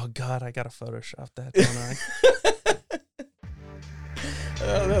of day. Oh God, I gotta Photoshop that, don't I?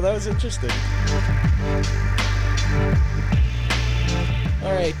 Oh, no, that was interesting.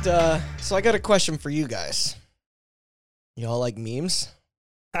 All right, so I got a question for you guys. Y'all like memes?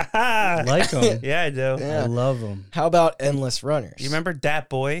 Like them. Yeah, I do. Yeah. I love them. How about Endless Runners? You remember Dat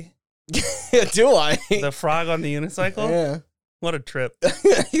Boy, Do I? the frog on the unicycle? Yeah. What a trip.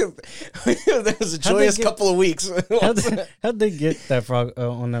 That was a joyous couple of weeks. How'd they get that frog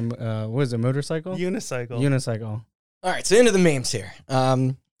on them? What is it, motorcycle? Unicycle. Unicycle. All right, so into the memes here.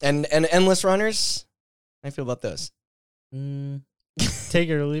 And Endless Runners. How do you feel about those? Take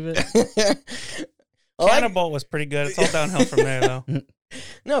it or leave it. Cannonball was pretty good. It's all downhill from there, though.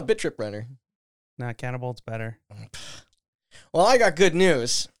 No, Bit Trip Runner. Nah, Cannonball's better. Well, I got good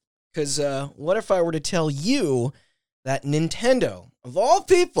news. Because what if I were to tell you that Nintendo, of all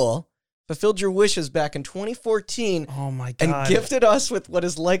people, fulfilled your wishes back in 2014 Oh my God. and gifted us with what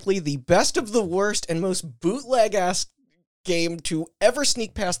is likely the best of the worst and most bootleg-ass game to ever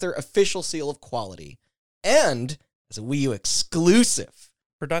sneak past their official seal of quality. And as a Wii U exclusive.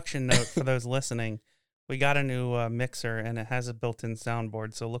 Production note for those listening. We got a new mixer, and it has a built-in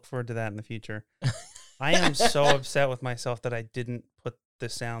soundboard, so look forward to that in the future. I am so upset with myself that I didn't put the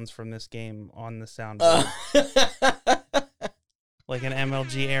sounds from this game on the soundboard. Like an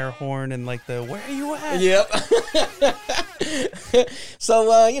MLG air horn and like the, where are you at? Yep.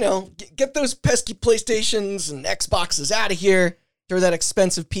 So, get those pesky PlayStations and Xboxes out of here. Throw that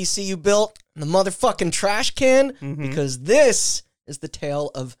expensive PC you built in the motherfucking trash can, because this is the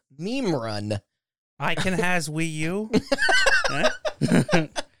tale of Meme Run. Icon has Wii U.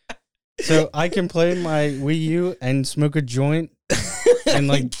 So I can play my Wii U and smoke a joint and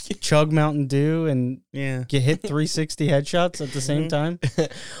like chug Mountain Dew and get hit 360 headshots at the same time.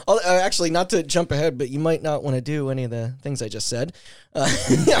 Actually, not to jump ahead, but you might not want to do any of the things I just said.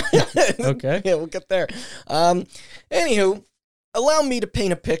 Okay. Yeah, we'll get there. Anywho, allow me to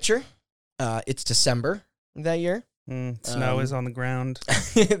paint a picture. It's December that year. Snow is on the ground.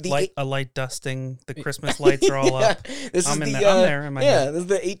 A light dusting. The Christmas lights are all up. I'm there in my head. This is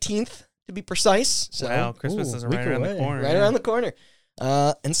the 18th to be precise. So, wow, Christmas is right around the corner. Right around the corner.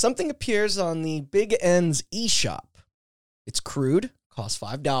 And something appears on the Big N's eShop. It's crude, costs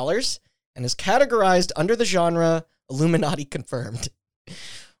 $5, and is categorized under the genre Illuminati confirmed.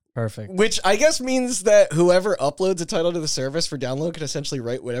 Perfect. Which I guess means that whoever uploads a title to the service for download can essentially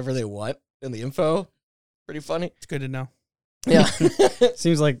write whatever they want in the info. Pretty funny. It's good to know. Yeah.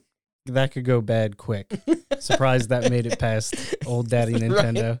 Seems like that could go bad quick. Surprised that made it past old daddy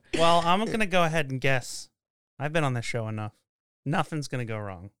Nintendo. Right. Well, I'm going to go ahead and guess. I've been on this show enough. Nothing's going to go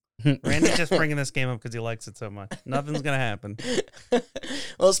wrong. Randy's just bringing this game up because he likes it so much. Nothing's going to happen.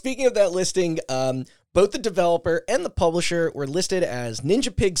 Well, speaking of that listing, both the developer and the publisher were listed as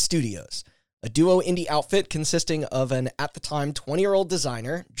Ninja Pig Studios, a duo indie outfit consisting of an, at the time, 20-year-old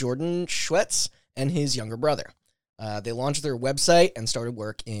designer, Jordan Schwetz, and his younger brother. They launched their website and started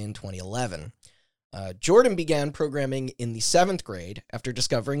work in 2011. Jordan began programming in the 7th grade after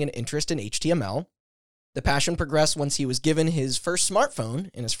discovering an interest in HTML. The passion progressed once he was given his first smartphone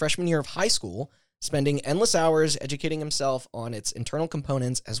in his freshman year of high school, spending endless hours educating himself on its internal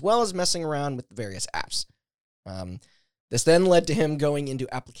components as well as messing around with the various apps. This then led to him going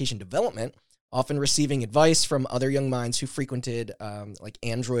into application development, often receiving advice from other young minds who frequented like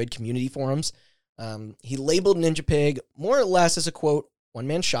Android community forums. He labeled Ninja Pig more or less as a, quote,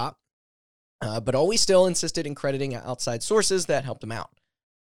 one-man shop, but always still insisted in crediting outside sources that helped him out.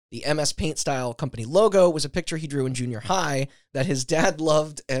 The MS Paint style company logo was a picture he drew in junior high that his dad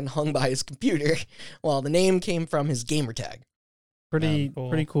loved and hung by his computer, while the name came from his gamer tag. Pretty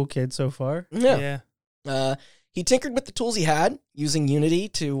cool kid so far. Yeah. He tinkered with the tools he had, using Unity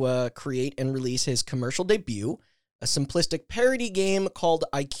to create and release his commercial debut, a simplistic parody game called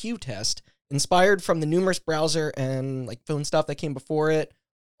IQ Test, inspired from the numerous browser and like phone stuff that came before it,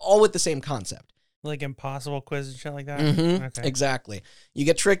 all with the same concept. Like Impossible Quiz and shit like that? Mm-hmm. Okay. Exactly. You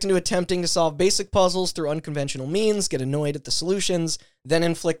get tricked into attempting to solve basic puzzles through unconventional means, get annoyed at the solutions, then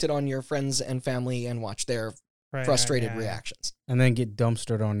inflict it on your friends and family and watch their frustrated reactions. And then get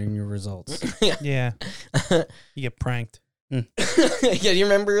dumpstered on in your results. Yeah. You get pranked. Yeah, do you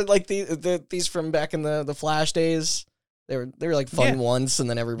remember like these from back in the Flash days? They were like fun once, and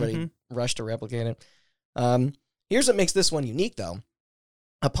then everybody rushed to replicate it. Here's what makes this one unique, though.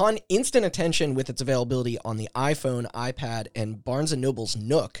 Upon instant attention with its availability on the iPhone, iPad, and Barnes & Noble's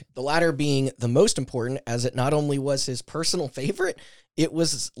Nook, the latter being the most important, as it not only was his personal favorite, it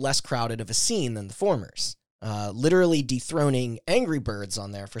was less crowded of a scene than the formers, literally dethroning Angry Birds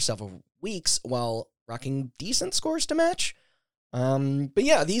on there for several weeks while rocking decent scores to match. But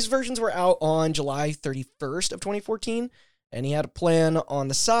yeah, these versions were out on July 31st of 2014, and he had a plan on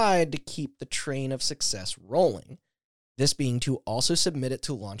the side to keep the train of success rolling. This being to also submit it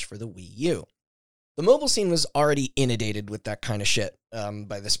to launch for the Wii U. The mobile scene was already inundated with that kind of shit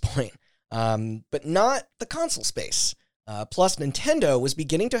by this point, but not the console space. Plus, Nintendo was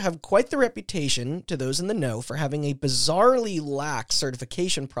beginning to have quite the reputation to those in the know for having a bizarrely lax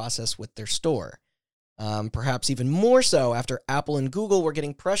certification process with their store. Perhaps even more so after Apple and Google were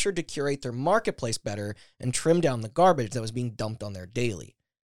getting pressured to curate their marketplace better and trim down the garbage that was being dumped on there daily.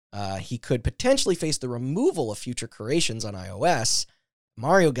 He could potentially face the removal of future creations on iOS.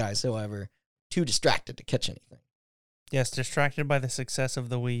 Mario guys, however, too distracted to catch anything. Yes, distracted by the success of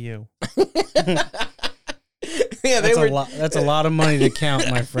the Wii U. Yeah, that's a lot of money to count,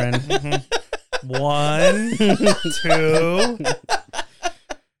 my friend. Mm-hmm. 1, 2.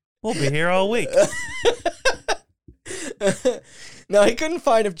 We'll be here all week. Now, he couldn't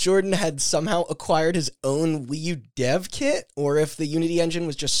find if Jordan had somehow acquired his own Wii U dev kit, or if the Unity engine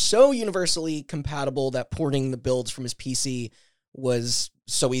was just so universally compatible that porting the builds from his PC was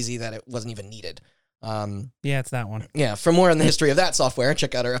so easy that it wasn't even needed. Yeah, it's that one. Yeah, for more on the history of that software,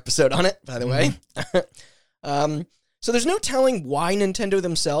 check out our episode on it, by the way. So there's no telling why Nintendo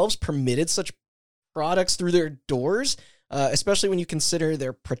themselves permitted such products through their doors, especially when you consider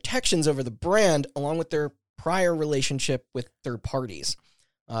their protections over the brand, along with their prior relationship with third parties,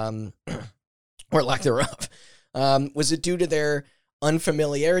 or lack thereof. Was it due to their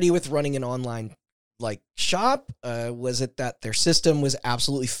unfamiliarity with running an online shop? Was it that their system was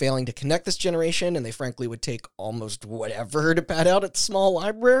absolutely failing to connect this generation, and they frankly would take almost whatever to pad out its small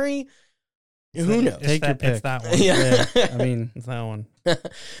library? Who knows? Take your pick. It's that one. Yeah. I mean, It's that one.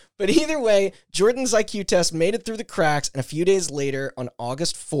 But either way, Jordan's IQ test made it through the cracks, and a few days later, on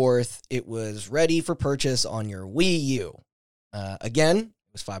August 4th, it was ready for purchase on your Wii U. Again,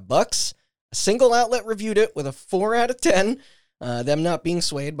 it was $5. A single outlet reviewed it with a 4 out of 10, them not being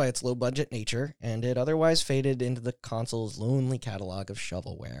swayed by its low-budget nature, and it otherwise faded into the console's lonely catalog of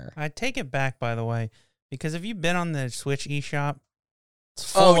shovelware. I take it back, by the way, because have you been on the Switch eShop? It's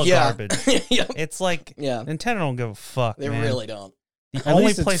full of garbage. Yep. It's like Nintendo don't give a fuck. They man. really don't. The At only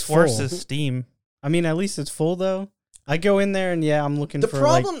least it's place worse full. is Steam. I mean, at least it's full though. I go in there and I'm looking The for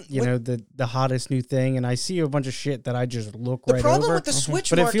problem the hottest new thing, and I see a bunch of shit that I just look The right problem over. with the Switch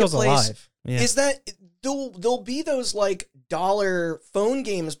but it feels marketplace alive. Yeah. is that there'll be those dollar phone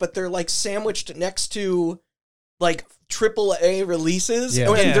games, but they're sandwiched next to AAA releases Yeah.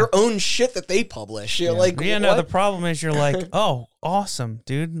 and Yeah. their own shit that they publish. You're Yeah, no, what? the problem is you're like, oh, awesome,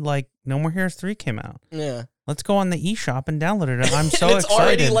 dude. No More Heroes 3 came out. Yeah. Let's go on the eShop and download it. I'm so it's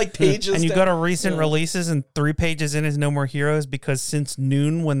excited. already pages. And you down. go to recent Yeah. releases, and 3 pages in is No More Heroes, because since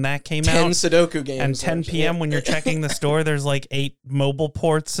noon when that came 10 out, Sudoku games. and 10 p.m. when you're checking the store, there's 8 mobile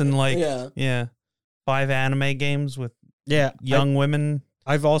ports and Yeah. 5 anime games with Yeah, young women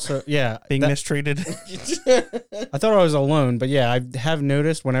I've also being mistreated. I thought I was alone, but yeah, I have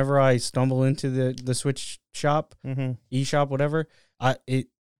noticed whenever I stumble into the Switch shop, Mm-hmm. eShop, whatever,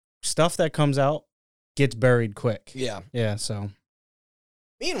 stuff that comes out gets buried quick. Yeah. Yeah, so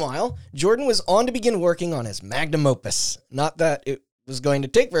Meanwhile, Jordan was on to begin working on his magnum opus. Not that it was going to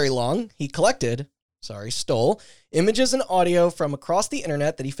take very long. He stole images and audio from across the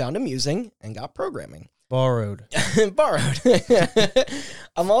internet that he found amusing and got programming. borrowed. Borrowed.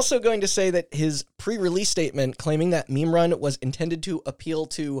 I'm also going to say that his pre-release statement claiming that Meme Run was intended to appeal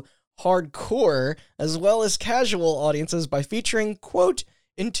to hardcore as well as casual audiences by featuring, quote,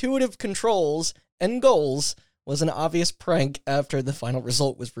 intuitive controls, and goals was an obvious prank after the final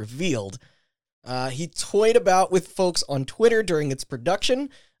result was revealed. He toyed about with folks on Twitter during its production,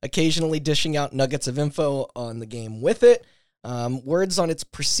 occasionally dishing out nuggets of info on the game with it. Words on its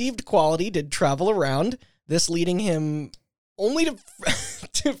perceived quality did travel around, this leading him only to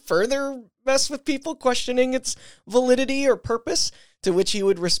to further mess with people questioning its validity or purpose, to which he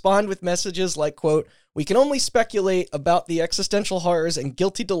would respond with messages like, quote, "We can only speculate about the existential horrors and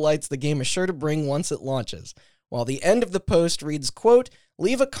guilty delights the game is sure to bring once it launches." While the end of the post reads, quote,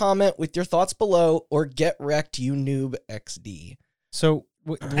 "Leave a comment with your thoughts below or get wrecked, you noob XD." So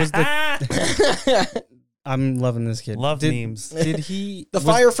was the I'm loving this kid. Love memes. Did he The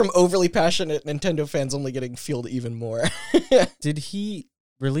fire from overly passionate Nintendo fans only getting fueled even more. Did he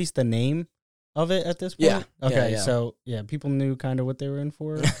release the name of it at this point? Yeah. Okay, Yeah. so yeah, people knew kind of what they were in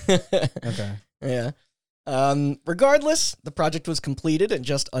for. Okay. Yeah. Regardless, the project was completed in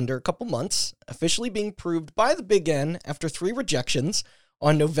just under a couple months, officially being proved by the Big N after 3 rejections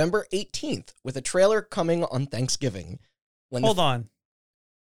on November 18th, with a trailer coming on Thanksgiving. Hold on.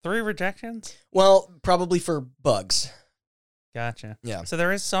 3 rejections? Well, probably for bugs. Gotcha. Yeah. So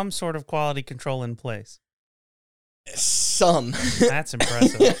there is some sort of quality control in place. Some. That's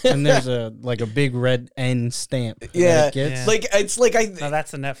impressive. And there's a big red N stamp. that Yeah. it gets. Yeah. Like, it's like No,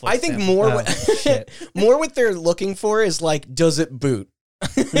 that's the Netflix. I think stamp. more Oh, shit. more what they're looking for is like, does it boot?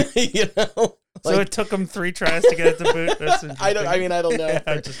 You know? So Like, it took them 3 tries to get it to boot. That's I don't know.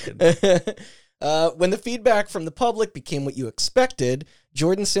 I'm just kidding. When the feedback from the public became what you expected,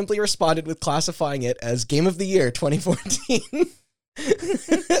 Jordan simply responded with classifying it as Game of the Year 2014.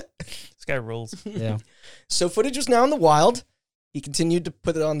 This guy rules. Yeah. So footage was now in the wild. He continued to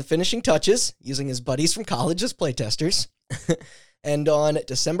put it on the finishing touches, using his buddies from college as playtesters. And on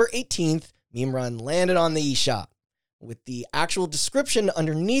December 18th, Meme Run landed on the eShop, with the actual description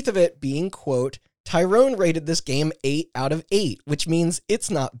underneath of it being, quote, "Tyrone rated this game 8 out of 8, which means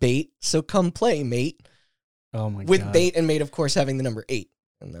it's not bait, so come play, mate." Oh my With god. bait and mate, of course, having the number 8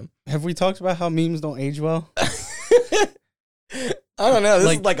 in them. Have we talked about how memes don't age well? I don't know. This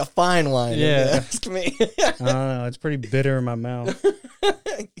Like- is like a fine wine. Yeah. If you ask me. I don't know. It's pretty bitter in my mouth.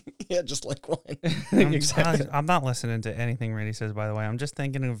 Yeah, just like wine. Exactly. I'm not listening to anything Randy says, by the way. I'm just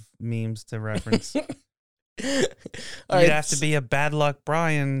thinking of memes to reference. All You'd right. have to be a bad luck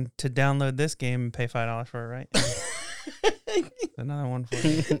Brian to download this game and pay $5 for it, right? Another one for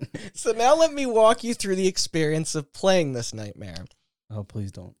you. So now let me walk you through the experience of playing this nightmare. Oh,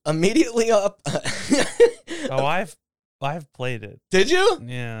 please don't. Immediately up. Oh, I've played it. Did you?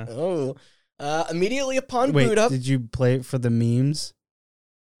 Yeah. Oh. Immediately upon Wait, boot up, did you play it for the memes?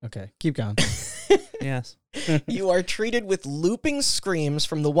 Okay, keep going. Yes. you are treated with looping screams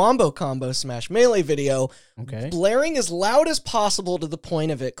from the Wombo Combo Smash Melee video, Okay. blaring as loud as possible to the point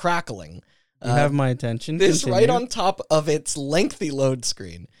of it crackling. You have my attention. This Continue. right on top of its lengthy load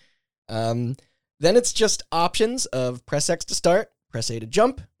screen. Then it's just options of press X to start, press A to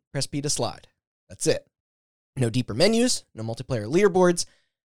jump, press B to slide. That's it. No deeper menus, no multiplayer leaderboards.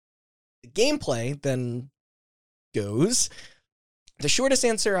 The gameplay then goes. The shortest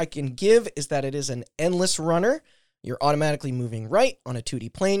answer I can give is that it is an endless runner. You're automatically moving right on a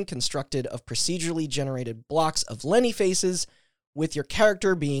 2D plane constructed of procedurally generated blocks of Lenny faces, with your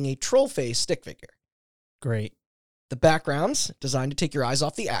character being a troll face stick figure. Great. The backgrounds, designed to take your eyes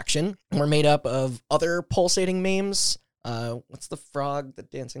off the action, were made up of other pulsating memes. What's the frog, the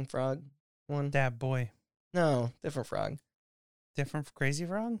dancing frog one? Dab boy. No, different frog. Different Crazy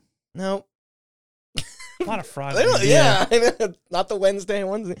Frog? No. A lot of frogs. I don't- yeah, not the Wednesday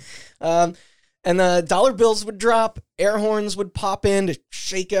ones. And the dollar bills would drop, air horns would pop in to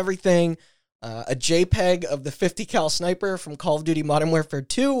shake everything. A JPEG of the 50 cal sniper from Call of Duty Modern Warfare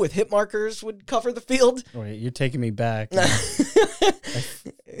 2 with hit markers would cover the field. Wait, you're taking me back.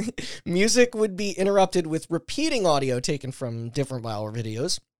 Music would be interrupted with repeating audio taken from different Valor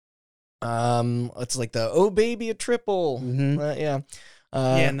videos. It's like the "Oh baby, a triple." Mhm. Yeah.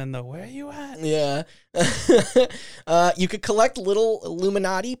 Yeah, and then where are you at? Yeah. You could collect little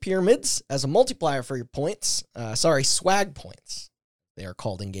Illuminati pyramids as a multiplier for your points. Swag points, they are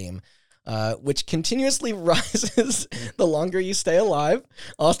called in game, which continuously rises the longer you stay alive.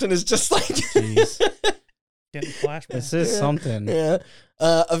 Austin is just like, Jeez. Getting flashbacks. This is something. yeah.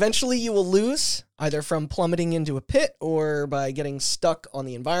 Eventually you will lose, either from plummeting into a pit or by getting stuck on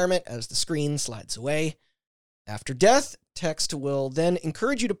the environment as the screen slides away. After death, text will then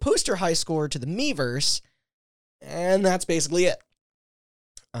encourage you to post your high score to the Miiverse, and that's basically it.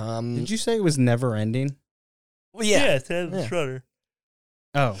 Did you say it was never ending? Well, yeah. it's Endless Yeah. Shredder.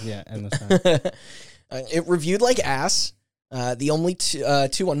 Oh, yeah. Endless time. It reviewed like ass. The only two on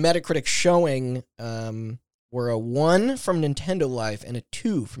Metacritic showing were a 1 from Nintendo Life and a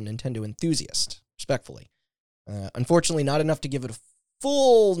 2 from Nintendo Enthusiast, respectfully. Unfortunately, not enough to give it a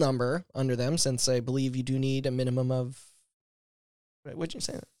full number under them, since I believe you do need a minimum of, what'd you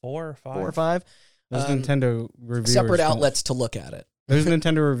say? 4 or 5. 4 or 5. Those Nintendo reviewers Separate don't- outlets to look at it. Those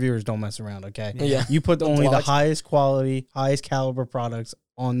Nintendo reviewers don't mess around, okay? Yeah. You put only the Blogs. highest quality, highest caliber products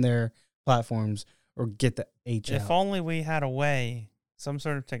on their platforms, or get the H If out. only we had a way, some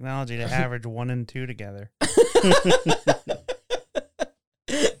sort of technology to average 1 and 2 together.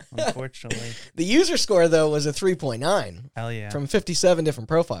 Unfortunately. The user score, though, was a 3.9 Hell yeah. from 57 different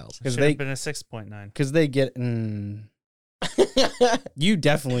profiles. Because Should they, have been a 6.9. because they get, you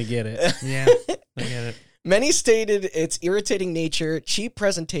definitely get it. Yeah, I get it. Many stated its irritating nature, cheap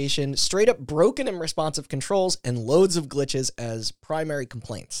presentation, straight up broken and responsive controls, and loads of glitches as primary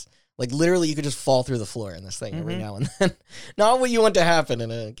complaints. Like, literally, you could just fall through the floor in this thing every now and then. Not what you want to happen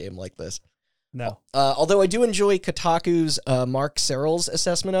in a game like this. No. Although I do enjoy Kotaku's Mark Serrell's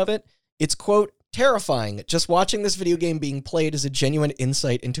assessment of it, it's, quote, terrifying. Just watching this video game being played is a genuine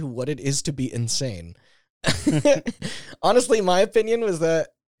insight into what it is to be insane. Honestly, my opinion was that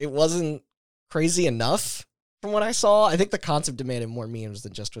it wasn't crazy enough from what I saw. I think the concept demanded more memes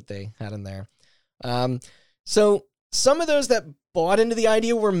than just what they had in there. So some of those that bought into the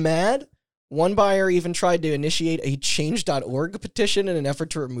idea were mad. One buyer even tried to initiate a change.org petition in an effort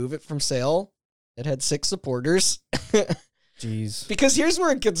to remove it from sale. It had 6 supporters. Jeez. Because here's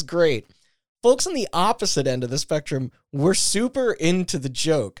where it gets great. Folks on the opposite end of the spectrum were super into the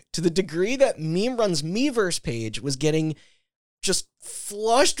joke, to the degree that Meme Run's Miiverse page was getting just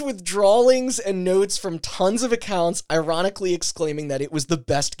flushed with drawings and notes from tons of accounts, ironically exclaiming that it was the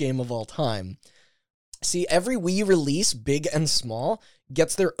best game of all time. See, every Wii release, big and small,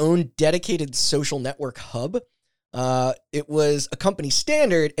 gets their own dedicated social network hub. It was a company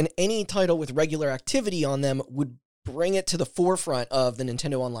standard, and any title with regular activity on them would bring it to the forefront of the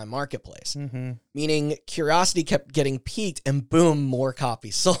Nintendo Online Marketplace. Mm-hmm. Meaning, curiosity kept getting piqued, and boom, more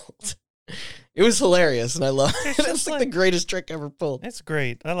copies sold. It was hilarious, and I love it. It's It's like the greatest trick ever pulled. It's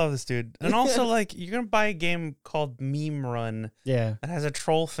great. I love this dude. And also, like, you're going to buy a game called Meme Run Yeah. that has a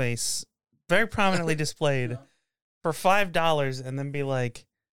troll face very prominently displayed for $5 and then be like,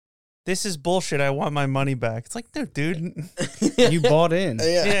 this is bullshit. I want my money back. It's like, no, dude. You bought in.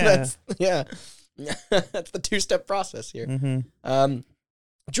 Yeah. That's the 2-step process here. Mm-hmm.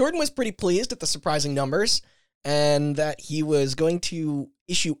 Jordan was pretty pleased at the surprising numbers, and that he was going to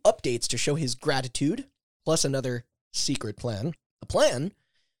issue updates to show his gratitude, plus another secret plan. A plan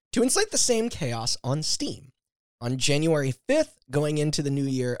to incite the same chaos on Steam. On January 5th, going into the new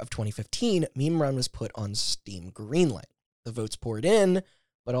year of 2015, Meme Run was put on Steam Greenlight. The votes poured in,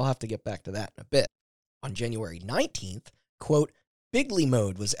 but I'll have to get back to that in a bit. On January 19th, quote, Bigly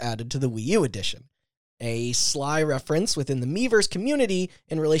Mode was added to the Wii U edition. A sly reference within the Miiverse community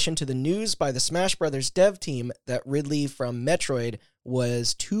in relation to the news by the Smash Bros. Dev team that Ridley from Metroid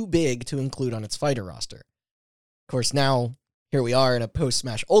was too big to include on its fighter roster. Of course, now, here we are in a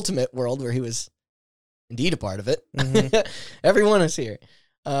post-Smash Ultimate world where he was indeed a part of it. Mhm. Everyone is here.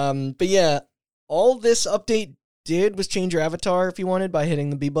 But yeah, all this update did was change your avatar if you wanted by hitting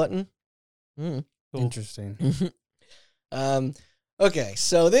the B button. Cool. Interesting. Okay,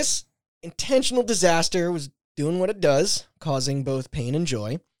 so this intentional disaster was doing what it does, causing both pain and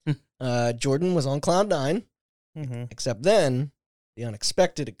joy. Jordan was on cloud 9, Mm-hmm. except then the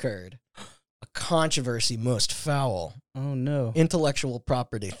unexpected occurred. A controversy most foul. Oh, no. Intellectual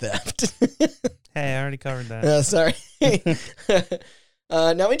property theft. Hey, I already covered that. Sorry.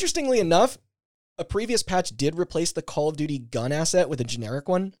 Now, interestingly enough, a previous patch did replace the Call of Duty gun asset with a generic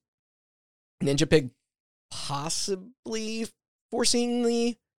one. Ninja Pig possibly foreseeing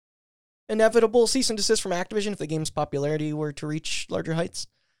the inevitable cease and desist from Activision if the game's popularity were to reach larger heights.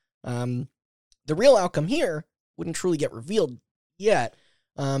 The real outcome here wouldn't truly get revealed yet,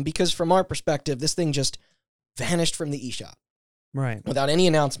 because from our perspective, this thing just vanished from the eShop Right. without any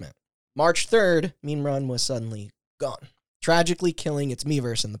announcement. March 3rd, Meme Run was suddenly gone, tragically killing its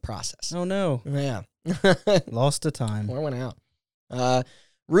Miiverse in the process. Oh, no. Yeah. Lost to time. More went out.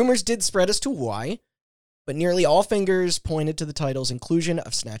 Rumors did spread as to why, but nearly all fingers pointed to the title's inclusion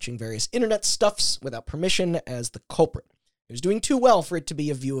of snatching various internet stuffs without permission as the culprit. It was doing too well for it to be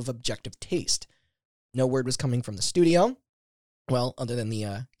a view of objective taste. No word was coming from the studio. Well, other than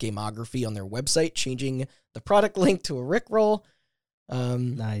the gameography on their website changing the product link to a Rickroll.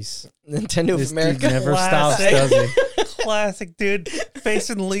 Nice. Nintendo This of America. dude never stops, Classic. does he? Classic, dude.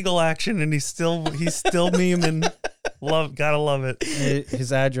 Facing legal action, and he's still memeing. Gotta love it.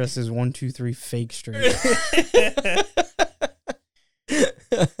 His address is 123 Fake Street.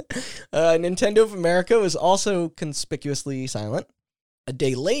 Nintendo of America was also conspicuously silent. A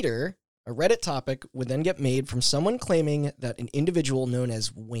day later, a Reddit topic would then get made from someone claiming that an individual known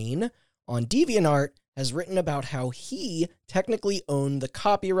as Wayne on DeviantArt has written about how he technically owned the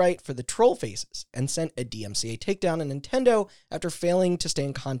copyright for the troll faces and sent a DMCA takedown on Nintendo after failing to stay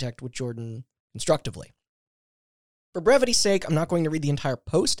in contact with Jordan constructively. For brevity's sake, I'm not going to read the entire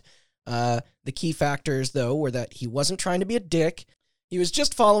post. The key factors, though, were that he wasn't trying to be a dick. He was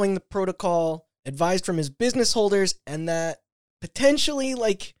just following the protocol advised from his business holders, and that potentially,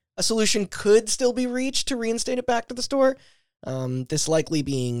 a solution could still be reached to reinstate it back to the store. This likely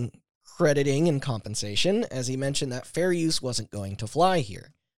being crediting and compensation, as he mentioned that fair use wasn't going to fly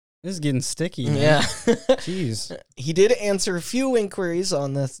here. This is getting sticky, man. Yeah. Jeez. He did answer a few inquiries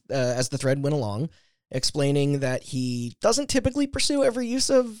on this as the thread went along, explaining that he doesn't typically pursue every use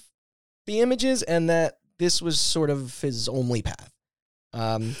of the images and that this was sort of his only path.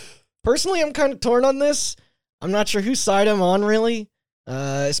 Personally, I'm kind of torn on this. I'm not sure whose side I'm on, really.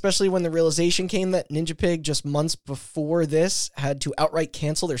 Especially when the realization came that Ninja Pig just months before this had to outright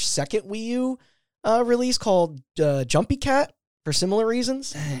cancel their second Wii U release called Jumpy Cat for similar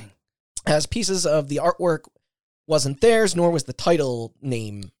reasons. Dang. As pieces of the artwork wasn't theirs, nor was the title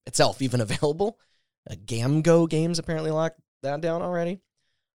name itself even available. Gamgo Games apparently locked that down already.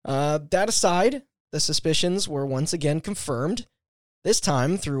 That aside, the suspicions were once again confirmed, this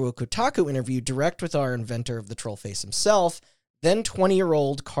time through a Kotaku interview direct with our inventor of the troll face himself, then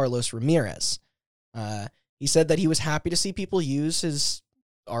 20-year-old Carlos Ramirez. He said that he was happy to see people use his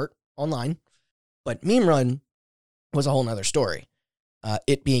art online, but Meme Run was a whole nother story.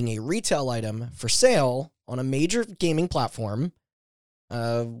 It being a retail item for sale on a major gaming platform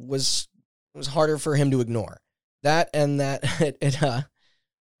was harder for him to ignore. That and that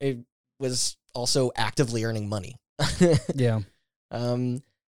it was also actively earning money. Yeah.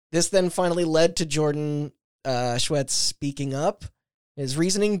 This then finally led to Jordan Schwetz speaking up, his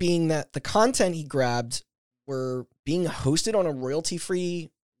reasoning being that the content he grabbed were being hosted on a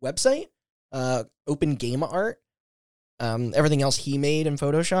royalty-free website, Open Game Art, everything else he made in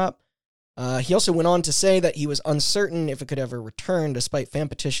Photoshop. He also went on to say that he was uncertain if it could ever return, despite fan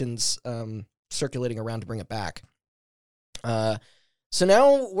petitions circulating around to bring it back. So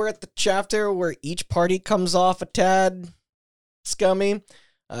now we're at the chapter where each party comes off a tad scummy.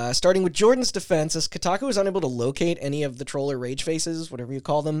 Starting with Jordan's defense, as Kotaku was unable to locate any of the troll or rage faces, whatever you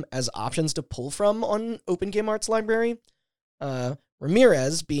call them, as options to pull from on Open Game Art's library.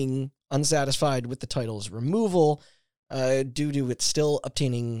 Ramirez, being unsatisfied with the title's removal, due to it still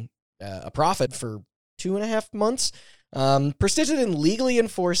obtaining a profit for 2.5 months, persisted in legally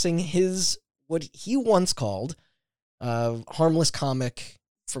enforcing his, what he once called, harmless comic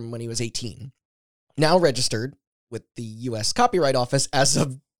from when he was 18, now registered with the U.S. Copyright Office as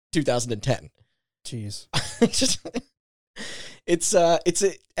of 2010. Jeez. It's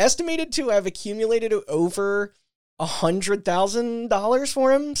estimated to have accumulated over $100,000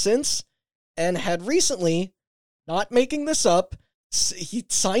 for him since, and had recently, not making this up, he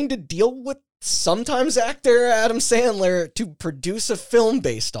signed a deal with sometimes actor Adam Sandler to produce a film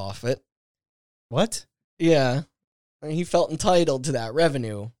based off it. What? Yeah. And he felt entitled to that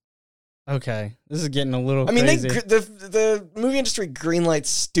revenue. Okay, this is getting a little. I mean, crazy. the movie industry greenlights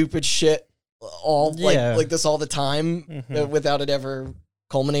stupid shit like this all the time without it ever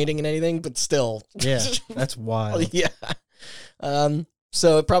culminating in anything. But still, yeah, that's wild. Yeah.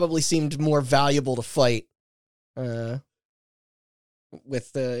 So it probably seemed more valuable to fight with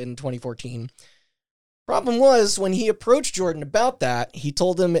in 2014. Problem was, when he approached Jordan about that, he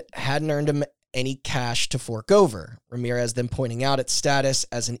told him it hadn't earned him any cash to fork over. Ramirez then pointing out its status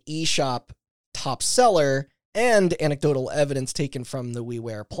as an eShop top seller and anecdotal evidence taken from the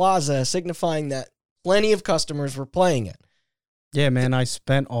WiiWare Plaza signifying that plenty of customers were playing it. Yeah, man, I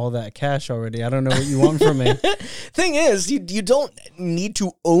spent all that cash already. I don't know what you want from me. Thing is, you don't need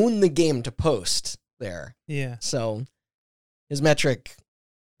to own the game to post there. Yeah. So his metric,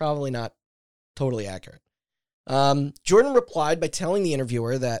 probably not totally accurate. Jordan replied by telling the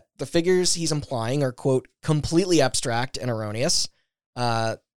interviewer that the figures he's implying are, quote, completely abstract and erroneous,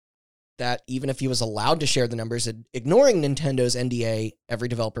 that even if he was allowed to share the numbers, ignoring Nintendo's NDA, every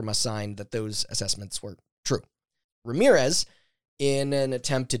developer must sign that those assessments were true. Ramirez, in an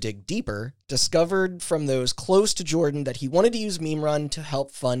attempt to dig deeper, discovered from those close to Jordan that he wanted to use Meme Run to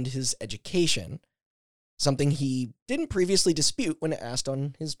help fund his education, something he didn't previously dispute when asked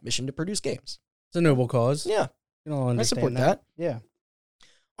on his mission to produce games. It's a noble cause. Yeah. You don't understand I support that. Yeah.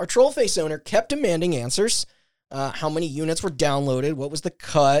 Our Trollface owner kept demanding answers. How many units were downloaded? What was the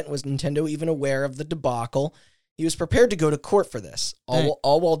cut? Was Nintendo even aware of the debacle? He was prepared to go to court for this, all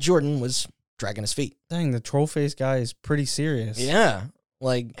while Jordan was dragging his feet. Dang, the troll face guy is pretty serious. Yeah,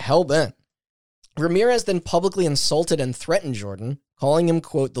 like hell-bent. Ramirez then publicly insulted and threatened Jordan, calling him,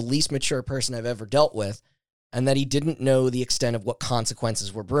 quote, the least mature person I've ever dealt with, and that he didn't know the extent of what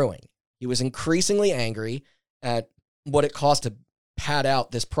consequences were brewing. He was increasingly angry at what it cost to pad out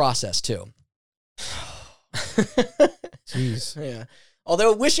this process, too. Jeez. Yeah.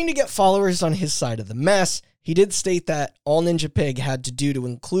 Although wishing to get followers on his side of the mess, he did state that all Ninja Pig had to do to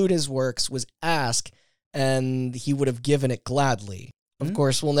include his works was ask, and he would have given it gladly. Of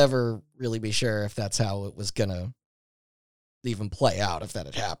course, we'll never really be sure if that's how it was going to even play out, if that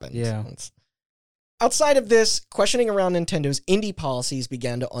had happened. Yeah. Outside of this, questioning around Nintendo's indie policies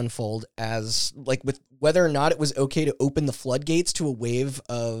began to unfold as, like, with whether or not it was okay to open the floodgates to a wave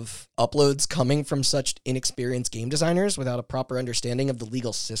of uploads coming from such inexperienced game designers without a proper understanding of the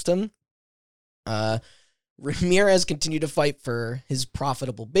legal system. Ramirez continued to fight for his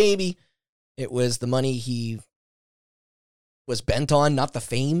profitable baby. It was the money he was bent on, not the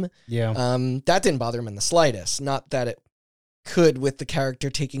fame. Yeah. That didn't bother him in the slightest. Not that it could, with the character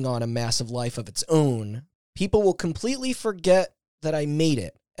taking on a massive life of its own. People will completely forget that I made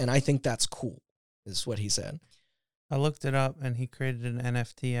it, and I think that's cool, is what he said. I looked it up, and he created an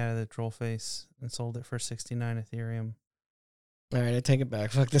NFT out of the troll face and sold it for 69 Ethereum. All right, I take it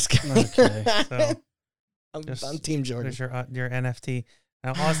back. Fuck this guy. Okay. So I'm Team Jordan. there's your NFT.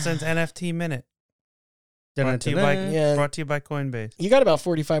 Now, Austin's NFT Minute. Brought to you Dun-dun-dun-dun. by Coinbase. You got about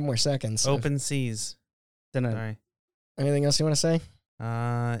 45 more seconds. So Open Seas. Dun-dun. Sorry. anything else you want to say?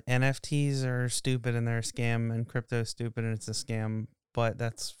 NFTs are stupid and they're a scam, and crypto's stupid and it's a scam. But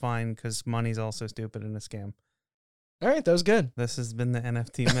that's fine because money's also stupid and a scam. All right, that was good. This has been the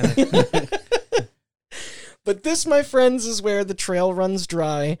NFT Minute. But this, my friends, is where the trail runs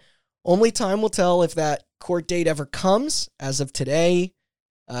dry. Only time will tell if that court date ever comes. As of today,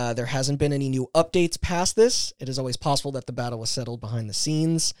 there hasn't been any new updates past this. It is always possible that the battle was settled behind the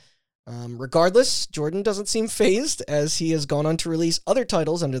scenes. Regardless, Jordan doesn't seem phased, as he has gone on to release other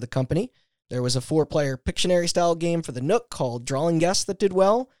titles under the company. There was a 4-player Pictionary-style game for the Nook called Drawing Guess that did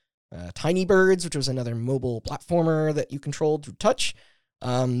well. Tiny Birds, which was another mobile platformer that you controlled through touch.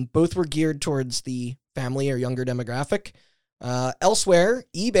 Both were geared towards the family or younger demographic. Elsewhere,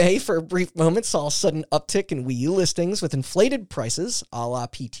 eBay for a brief moment saw a sudden uptick in Wii U listings with inflated prices, a la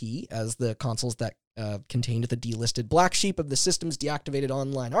PT, as the consoles that contained the delisted black sheep of the system's deactivated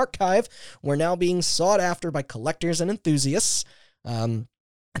online archive were now being sought after by collectors and enthusiasts.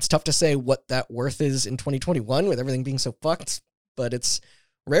 It's tough to say what that worth is in 2021 with everything being so fucked, but its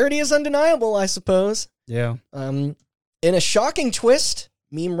rarity is undeniable, I suppose. Yeah. In a shocking twist,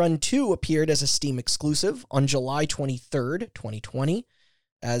 Meme Run 2 appeared as a Steam exclusive on July 23rd, 2020,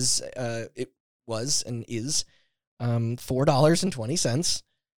 as it was and is $4.20,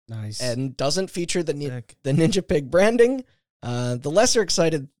 Nice. and doesn't feature the Sick. Ninja Pig branding. The lesser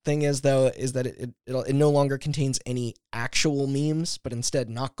excited thing is, though, is that it no longer contains any actual memes, but instead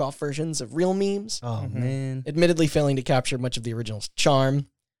knockoff versions of real memes. Oh, Mhm. man. Admittedly failing to capture much of the original's charm.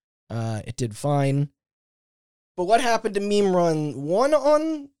 It did fine. But what happened to Meme Run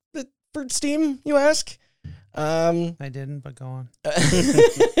 1 for Steam, you ask? I didn't, but go on.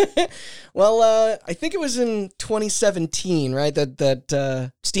 Well, I think it was in 2017, right?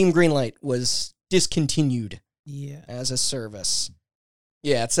 That Steam Greenlight was discontinued Yeah. as a service.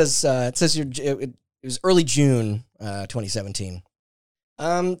 Yeah, it says it was early June 2017.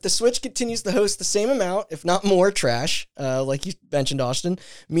 The Switch continues to host the same amount, if not more, trash, like you mentioned, Austin,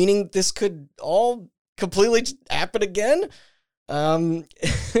 meaning this could all completely happen again. But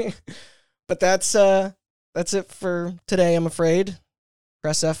that's it for today, I'm afraid.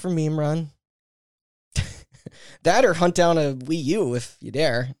 Press F for Meme Run. That or hunt down a Wii U if you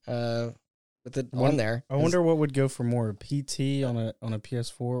dare, with it on there. I wonder what would go for more, PT on a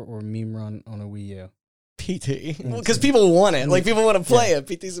PS4 or Meme Run on a Wii U. PT. Because people want it. Like, people want to play it.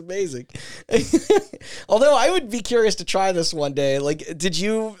 PT's amazing. Although, I would be curious to try this one day. Like, did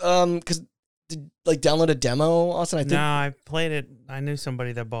you, download a demo, Austin? I think. No, I played it. I knew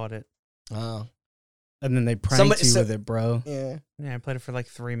somebody that bought it. Oh. And then they pranked you with it, bro. Yeah. Yeah, I played it for like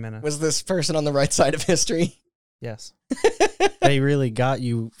 3 minutes. Was this person on the right side of history? Yes. They really got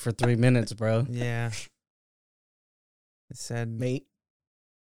you for 3 minutes, bro. Yeah. It said, Mate.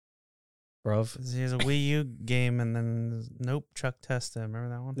 Bro. here's a Wii U game, and then, nope, Chuck Testa. Remember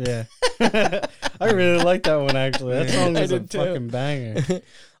that one? Yeah. I really like that one, actually. That song I is a did too. fucking banger.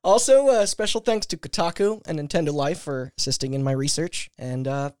 Also, special thanks to Kotaku and Nintendo Life for assisting in my research. And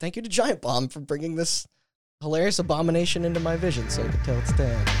thank you to Giant Bomb for bringing this hilarious abomination into my vision so I could tell its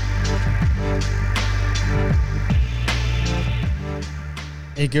tale.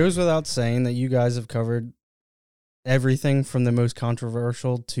 It goes without saying that you guys have covered everything from the most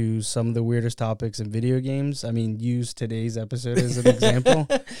controversial to some of the weirdest topics in video games. I mean, use today's episode as an example.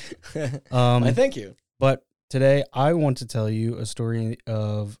 I thank you. But today I want to tell you a story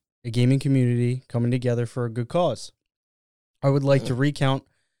of a gaming community coming together for a good cause. I would like to recount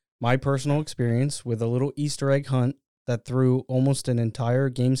my personal experience with a little Easter egg hunt that threw almost an entire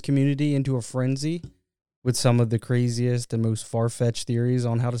games community into a frenzy with some of the craziest and most far-fetched theories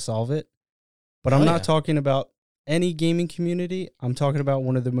on how to solve it. But I'm not talking about any gaming community. I'm talking about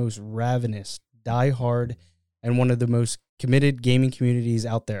one of the most ravenous, die-hard, and one of the most committed gaming communities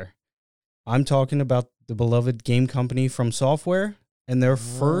out there. I'm talking about the beloved game company From Software and their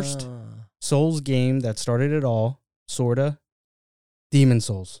first Souls game that started it all, sorta, Demon's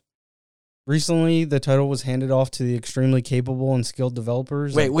Souls. Recently, the title was handed off to the extremely capable and skilled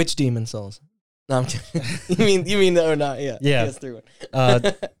developers. Wait, which Demon's Souls? No, I'm kidding. you mean no, not yeah. Yeah. PS3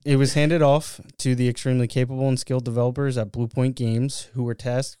 one. It was handed off to the extremely capable and skilled developers at Blue Point Games, who were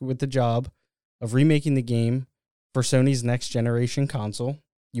tasked with the job of remaking the game for Sony's next generation console.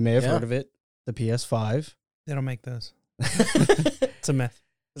 You may have heard of it, the PS5. They don't make those. It's a myth.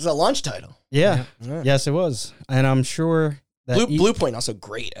 This is a launch title. Yeah. Yeah. Yes, it was. And I'm sure that Blue Point also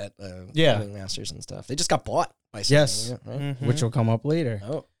great at having masters and stuff. They just got bought by Sony. Yes. Right? which will come up later.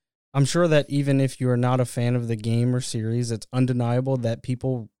 Oh. I'm sure that even if you're not a fan of the game or series, it's undeniable that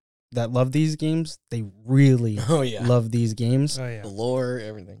people that love these games, they really love these games. Oh, yeah. The lore,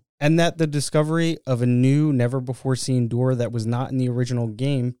 everything. And that the discovery of a new, never-before-seen door that was not in the original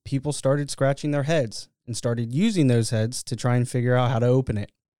game, people started scratching their heads and started using those heads to try and figure out how to open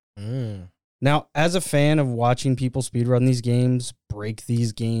it. Now, as a fan of watching people speedrun these games, break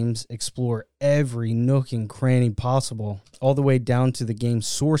these games, explore every nook and cranny possible, all the way down to the game's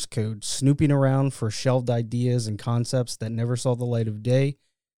source code, snooping around for shelved ideas and concepts that never saw the light of day,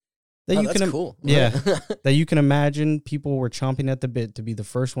 That's cool. Yeah, that you can imagine people were chomping at the bit to be the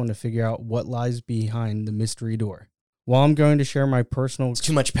first one to figure out what lies behind the mystery door. While I'm going to share my personal... It's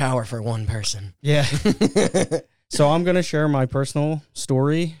too much power for one person. Yeah. So I'm going to share my personal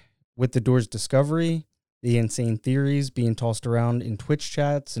story with the door's discovery, the insane theories being tossed around in Twitch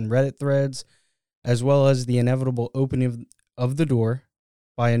chats and Reddit threads, as well as the inevitable opening of the door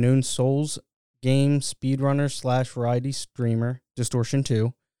by a known Souls game speedrunner / variety streamer, Distortion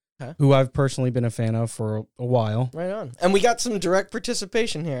 2, who I've personally been a fan of for a while. Right on. And we got some direct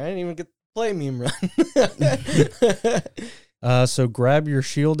participation here. I didn't even get to play Meme Run. So grab your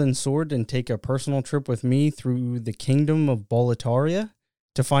shield and sword and take a personal trip with me through the kingdom of Boletaria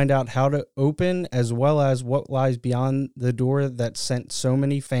to find out how to open, as well as what lies beyond the door that sent so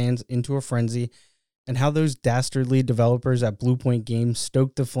many fans into a frenzy, and how those dastardly developers at Blue Point Games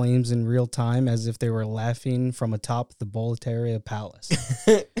stoked the flames in real time as if they were laughing from atop the Boletaria Palace.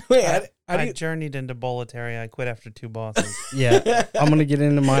 Wait, I journeyed into Boletaria. I quit after 2 bosses. Yeah, I'm going to get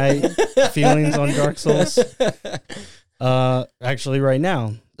into my feelings on Dark Souls. Actually, right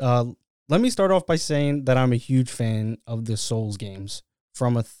now, let me start off by saying that I'm a huge fan of the Souls games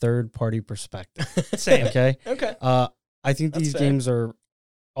from a third-party perspective. Same. Okay? Okay. I think these games are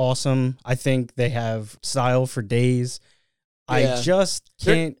awesome. I think they have style for days. Yeah. I just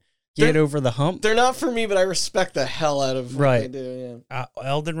can't get over the hump. They're not for me, but I respect the hell out of what they do. Yeah.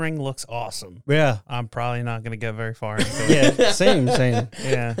 Elden Ring looks awesome. Yeah. I'm probably not going to get very far into it. Yeah, same.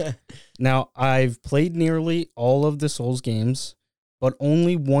 Yeah. Now, I've played nearly all of the Souls games, but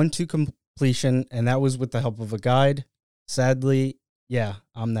only one to completion, and that was with the help of a guide. Sadly, yeah,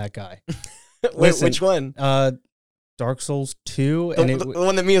 I'm that guy. Wait, which one? Dark Souls 2. The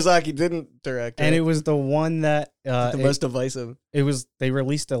one that Miyazaki didn't direct. And it was the one that... the most divisive. They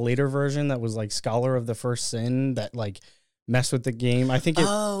released a later version that was like Scholar of the First Sin that like messed with the game. I think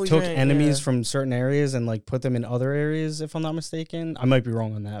it took enemies from certain areas and like put them in other areas, if I'm not mistaken. I might be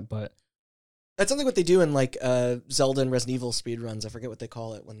wrong on that, but... That's something what they do in like Zelda and Resident Evil speedruns. I forget what they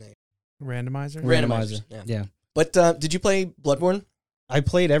call it when they... Randomizer? Yeah. But did you play Bloodborne? I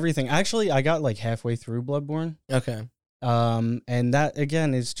played everything. Actually, I got like halfway through Bloodborne. Okay. And that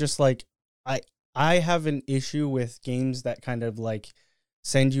again is just like I have an issue with games that kind of like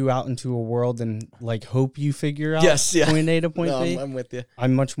send you out into a world and like hope you figure out point A to point B. I'm with you.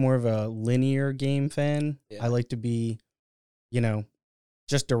 I'm much more of a linear game fan. Yeah. I like to be,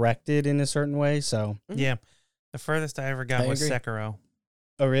 just directed in a certain way. So yeah, the furthest I ever got was Sekiro.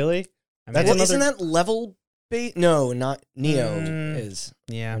 Oh, really? Isn't that level? No, not Neo is.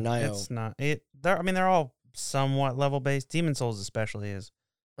 Yeah, it's not. They're all somewhat level based. Demon's Souls especially is.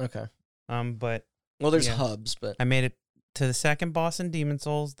 Okay. But there's hubs, but I made it to the second boss in Demon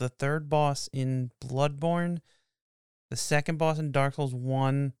Souls, the third boss in Bloodborne, the second boss in Dark Souls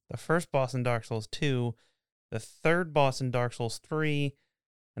 1, the first boss in Dark Souls 2, the third boss in Dark Souls 3,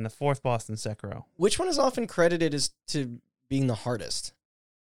 and the fourth boss in Sekiro. Which one is often credited as to being the hardest?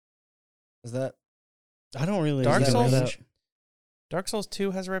 Is that I don't really Dark know Souls? that. Dark Souls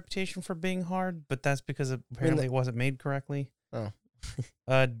 2 has a reputation for being hard, but that's because apparently it wasn't made correctly. Oh.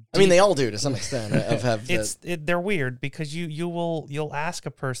 I mean, they all do to some extent. They're weird because you'll ask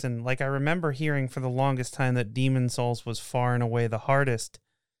a person, like I remember hearing for the longest time that Demon Souls was far and away the hardest.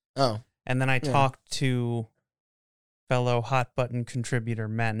 Oh. And then I talked to fellow Hot Button contributor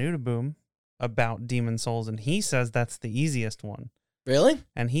Matt Nudaboom about Demon Souls, and he says that's the easiest one. Really?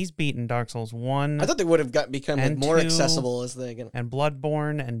 And he's beaten Dark Souls 1. I thought they would have become like, more 2, accessible as they get. And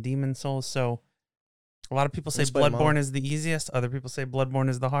Bloodborne and Demon Souls. So a lot of people say Let's play them all. Bloodborne is the easiest. Other people say Bloodborne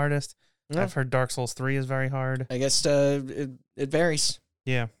is the hardest. Yeah. I've heard Dark Souls 3 is very hard. I guess it varies.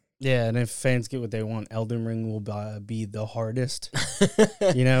 Yeah. Yeah, and if fans get what they want, Elden Ring will be the hardest.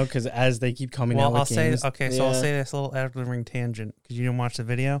 You know, because as they keep coming out with games. I'll say this little Elden Ring tangent because you didn't watch the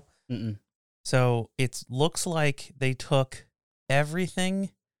video. Mm-mm. So it looks like they took everything.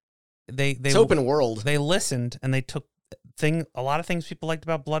 It's open world. They listened and they took a lot of things people liked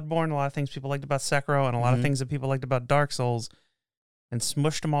about Bloodborne, a lot of things people liked about Sekiro, and a lot of things that people liked about Dark Souls, and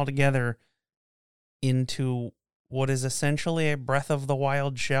smushed them all together into what is essentially a Breath of the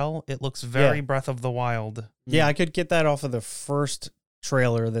Wild shell. It looks very Breath of the Wild. Yeah, I could get that off of the first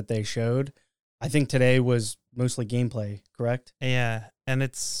trailer that they showed. I think today was mostly gameplay, correct? Yeah, and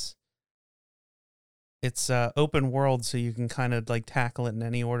it's open world, so you can kind of like tackle it in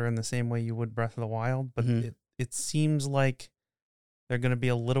any order in the same way you would Breath of the Wild, but it seems like they're going to be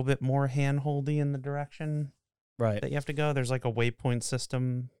a little bit more hand-holdy in the direction that you have to go. There's like a waypoint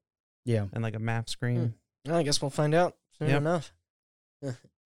system and like a map screen. Well, I guess we'll find out soon enough.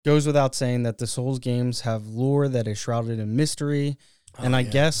 Goes without saying that the Souls games have lore that is shrouded in mystery, and I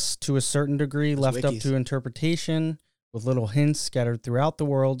guess to a certain degree left up to interpretation with little hints scattered throughout the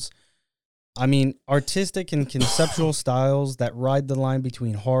worlds. I mean, artistic and conceptual styles that ride the line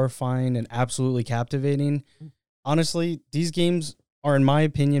between horrifying and absolutely captivating. Honestly, these games are, in my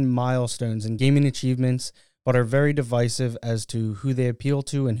opinion, milestones in gaming achievements, but are very divisive as to who they appeal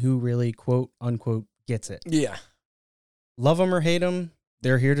to and who really, quote, unquote, gets it. Yeah. Love them or hate them,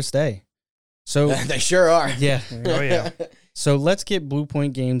 they're here to stay. So they sure are. Yeah. Oh, yeah. So let's get Blue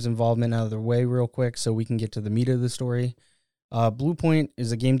Point Games' involvement out of the way real quick so we can get to the meat of the story. Blue Point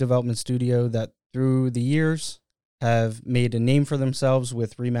is a game development studio that through the years have made a name for themselves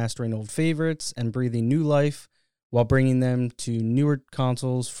with remastering old favorites and breathing new life while bringing them to newer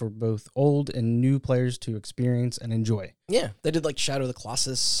consoles for both old and new players to experience and enjoy. Yeah, they did like Shadow of the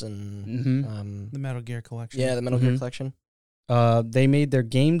Colossus and The Metal Gear Collection. Yeah, the Metal Gear Collection. They made their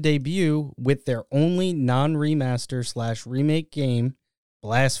game debut with their only non-remaster / remake game,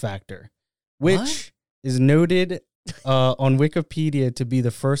 Blast Factor, which is noted on Wikipedia to be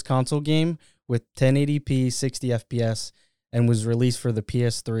the first console game with 1080p 60 FPS and was released for the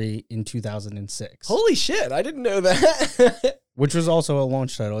PS3 in 2006. Holy shit, I didn't know that. Which was also a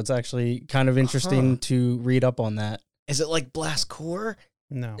launch title. It's actually kind of interesting to read up on that. Is it like Blast Core?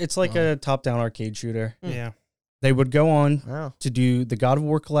 No. It's like a top-down arcade shooter. Yeah. They would go on to do the God of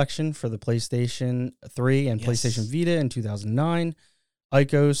War collection for the PlayStation 3 and PlayStation Vita in 2009,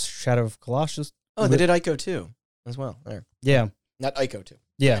 Ico's Shadow of Colossus. Oh, they did Ico too as well. There. Yeah. Not Ico too.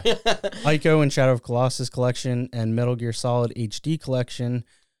 Yeah. Ico and Shadow of Colossus collection and Metal Gear Solid HD collection,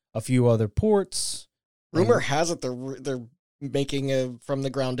 a few other ports. Rumor has it they're making a from the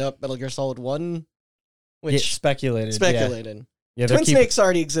ground up Metal Gear Solid 1, which speculated. Yeah, Twin Snakes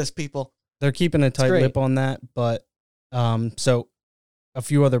already exist, people. They're keeping a tight lip on that, but so a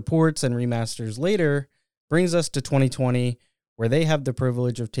few other ports and remasters later brings us to 2020, where they have the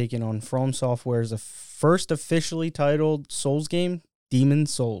privilege of taking on From Software's first officially titled Souls game, Demon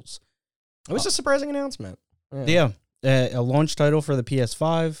Souls. It was a surprising announcement. Yeah. A launch title for the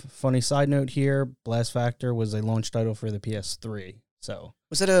PS5. Funny side note here, Blast Factor was a launch title for the PS3. So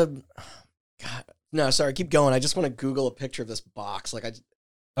was it a... God, no, sorry, keep going. I just want to Google a picture of this box. Like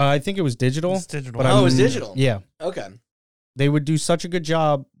I think it was digital. It's digital. But it was digital? Yeah. Okay. They would do such a good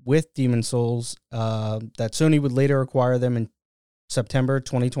job with Demon Souls that Sony would later acquire them in September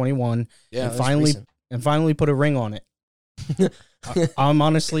 2021 and finally put a ring on it. I'm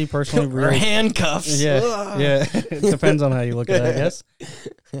honestly personally really handcuffs. Yeah. It depends on how you look at it, I guess.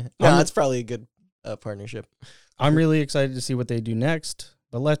 No, that's probably a good partnership. I'm really excited to see what they do next,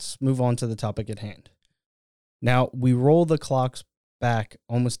 but let's move on to the topic at hand. Now, we roll the clocks back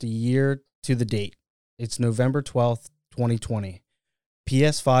almost a year to the date. It's November 12th, 2020.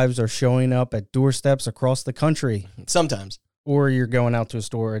 PS5s are showing up at doorsteps across the country. Sometimes. Or you're going out to a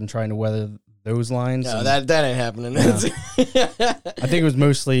store and trying to weather those lines. No, that ain't happening. No. I think it was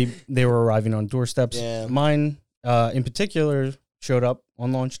mostly they were arriving on doorsteps. Yeah. Mine, in particular, showed up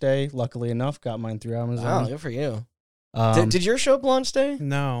on launch day. Luckily enough, got mine through Amazon. Wow, good for you. Um, Did your show up launch day?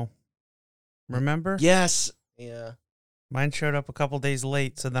 No. Remember? Yes. Yeah. Mine showed up a couple days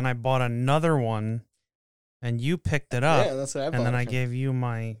late, so then I bought another one, and you picked it up, Yeah, that's what I bought. and then I from. gave you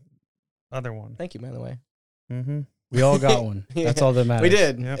my other one. Thank you, by the way. Mm-hmm. we all got one. That's Yeah. all that matters. We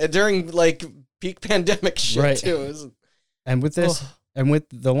did. Yep. During, like, peak pandemic shit, Right. too. It was, And with this, Ugh. and with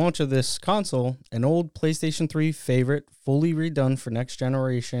the launch of this console, an old PlayStation 3 favorite, fully redone for next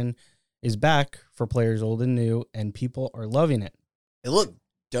generation, is back for players old and new, and people are loving it. it looked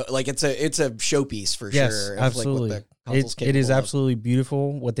like it's a showpiece for Yes, sure. absolutely. Like, what the console's It is capable of. absolutely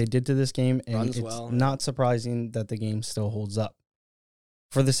beautiful what they did to this game, and Runs it's well. not surprising that the game still holds up.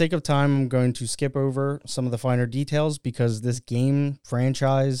 For the sake of time, I'm going to skip over some of the finer details because this game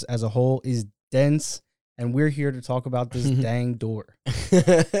franchise as a whole is dense, and we're here to talk about this dang door.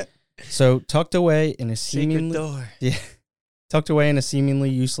 So, tucked away in a Secret seemingly door. tucked away in a seemingly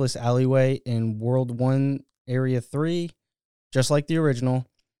useless alleyway in World 1, Area 3, just like the original,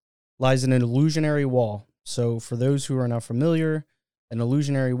 lies an illusionary wall. So for those who are not familiar, an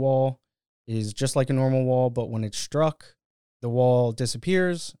illusionary wall is just like a normal wall, but when it's struck, the wall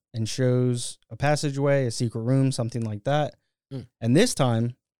disappears and shows a passageway, a secret room, something like that. Mm. And this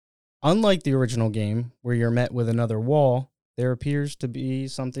time, unlike the original game, where you're met with another wall, there appears to be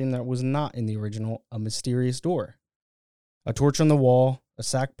something that was not in the original, a mysterious door. A torch on the wall, a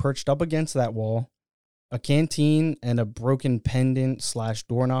sack perched up against that wall, a canteen, and a broken pendant /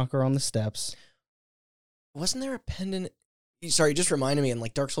 door knocker on the steps. Wasn't there a pendant? Sorry, you just reminded me in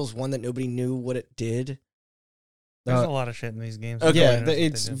like Dark Souls 1 that nobody knew what it did. There's a lot of shit in these games. Okay. Yeah, Nobody knows what they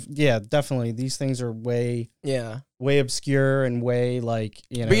it's did. yeah, definitely. These things are way Yeah. obscure and way like,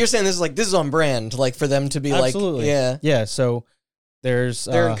 you know. But you're saying this is on brand, like for them to be Absolutely. like, yeah, Yeah, so there's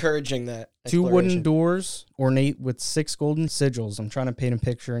they're encouraging that. 2 wooden exploration. doors ornate with 6 golden sigils. I'm trying to paint a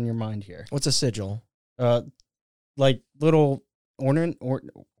picture in your mind here. What's a sigil? Like little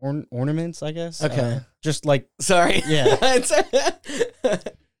ornaments, I guess. Okay. Just like Sorry. Yeah.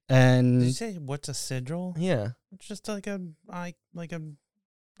 It's- and Did you say what's a sigil? yeah. It's just like a emblem.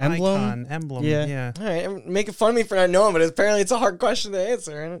 icon, emblem. Yeah. Yeah. All right. I'm making fun of me for not knowing, but apparently it's a hard question to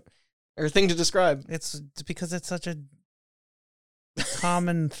answer, or thing to describe. It's because it's such a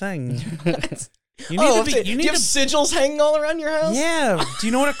common thing. You need Oh, to do be. You you need have to. sigils hanging all around your house? Yeah. Do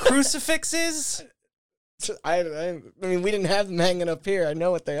you know what a crucifix is? I mean, we didn't have them hanging up here. I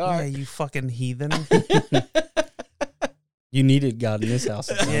know what they Yeah, are. you fucking heathen. You needed God in this house.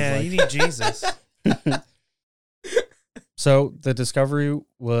 it sounds Yeah, like. you need Jesus. So the discovery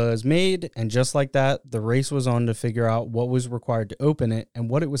was made, and just like that, the race was on to figure out what was required to open it and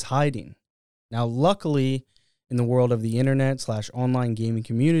what it was hiding. Now, luckily, in the world of the internet / online gaming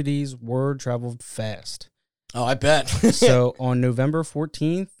communities, word traveled fast. Oh, I bet. So on November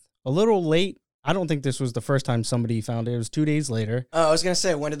 14th, a little late, I don't think this was the first time somebody found it. It was 2 days later, Oh, I was gonna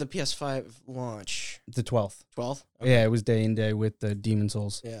say, when did the PS5 launch? the 12th. 12th. Yeah, it was day and day with the Demon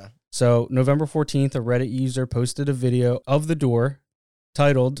Souls. Yeah. So November 14th, a Reddit user posted a video of the door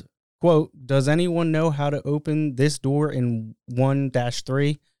titled, quote, "Does anyone know how to open this door in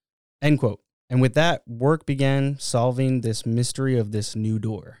 1-3?" End quote. And with that, work began solving this mystery of this new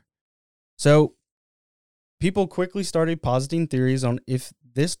door. So people quickly started positing theories on if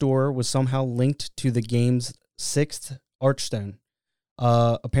this door was somehow linked to the game's 6th archstone.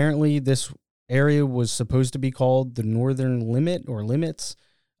 Apparently, this area was supposed to be called the Northern Limit or Limits,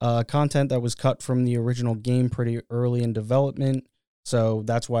 content that was cut from the original game pretty early in development. So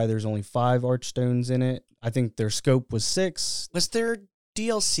that's why there's only 5 archstones in it. I think their scope was 6. Was there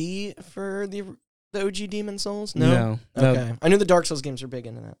DLC for the OG Demon Souls? No. Okay. I knew the Dark Souls games were big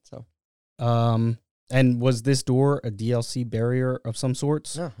into that. So. And was this door a DLC barrier of some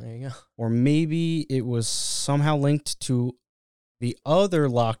sorts? Oh, there you go. Or maybe it was somehow linked to the other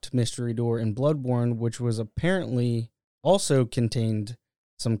locked mystery door in Bloodborne, which was apparently also contained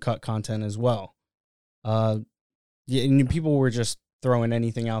some cut content as well. Yeah, and people were just throwing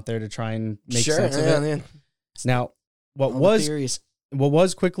anything out there to try and make sense of it. Yeah. Now, All the theories. what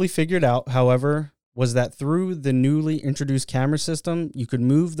was quickly figured out, however, was that through the newly introduced camera system, you could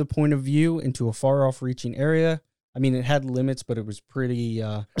move the point of view into a far-off reaching area. I mean, it had limits, but it was pretty...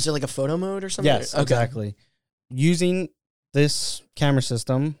 Is it like a photo mode or something? Yes, Okay. exactly. Using this camera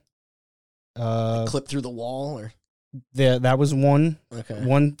system, Clip through the wall or that was one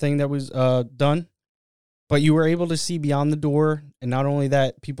okay. thing that was done. But you were able to see beyond the door, and not only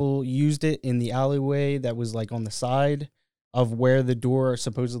that, people used it in the alleyway that was like on the side of where the door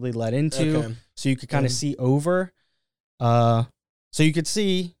supposedly led into, Okay. so you could kind of see over. So you could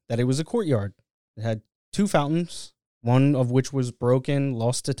see that it was a courtyard. It had 2 fountains, one of which was broken,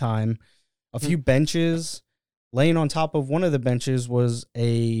 lost to time. A few benches. Laying on top of one of the benches was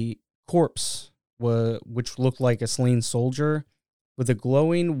a corpse, which looked like a slain soldier, with a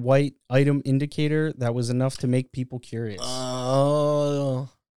glowing white item indicator that was enough to make people curious. Oh,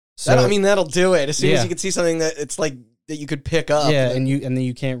 So that'll do it. As soon as Yeah. you can see something that it's like that you could pick up. yeah, then- and then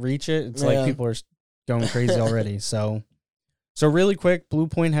you can't reach it. It's Yeah. like people are going crazy already. So really quick, Blue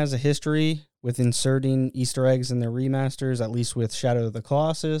Point has a history with inserting Easter eggs in their remasters, at least with Shadow of the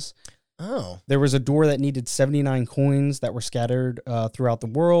Colossus. Oh, There was a door that needed 79 coins that were scattered throughout the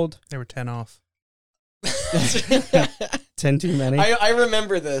world. They were 10 off. 10 too many. I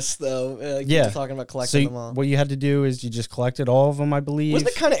remember this though. Yeah. Talking about So collecting them all. what you had to do is you just collected all of them, I believe. Wasn't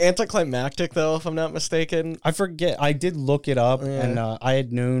it kind of anticlimactic though, if I'm not mistaken? I forget. I did look it up, Yeah. and I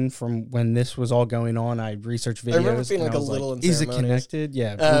had known from when this was all going on. I researched videos. I remember being and like I a was little is it unceremonious. connected?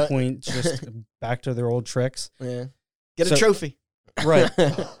 Yeah, Blue Uh, Point just back to their old tricks. Yeah. Get So- a trophy. Right.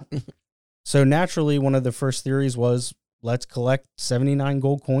 So naturally, one of the first theories was, let's collect 79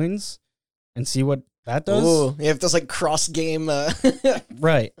 gold coins and see what that does. Ooh, yeah, if there's like cross game.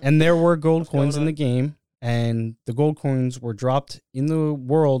 Right. And there were gold What's going coins in on? the game, and the gold coins were dropped in the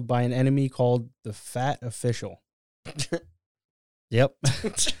world by an enemy called the Fat Official. Yep.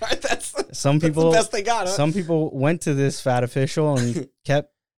 that's Some the people best they got. Huh? some people went to this Fat Official and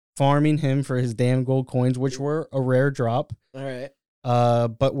kept farming him for his damn gold coins, which were a rare drop. All right,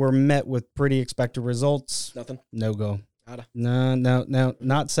 But were met with pretty expected results. nothing. No go. Nada. No,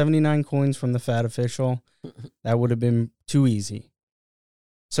 not 79 coins from the Fat Official. That would have been too easy.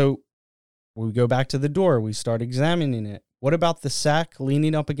 So we go back to the door. We start examining it. What about the sack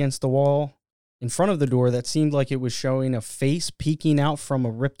leaning up against the wall in front of the door that seemed like it was showing a face peeking out from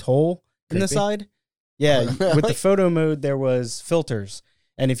a ripped hole in the Creepy. side? Yeah, with the photo mode, there was filters.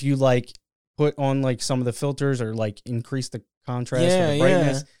 And if you like put on like some of the filters or like increase the contrast or the Yeah,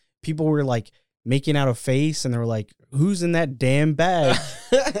 brightness, people were like making out a face and they were like, who's in that damn bag?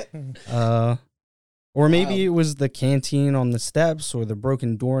 Or maybe Wow. it was the canteen on the steps or the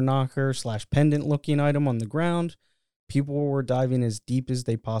broken door knocker / pendant looking item on the ground. People were diving as deep as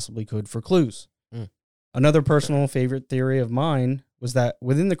they possibly could for clues. Mm. Another personal favorite theory of mine was that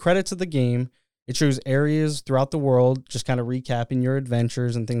within the credits of the game, it shows areas throughout the world, just kind of recapping your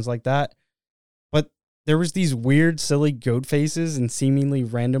adventures and things like that. But there was these weird, silly goat faces in seemingly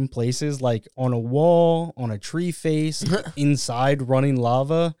random places, like on a wall, on a tree face, inside running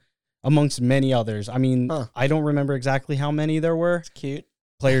lava, amongst many others. I mean, Huh. I don't remember exactly how many there were. It's cute.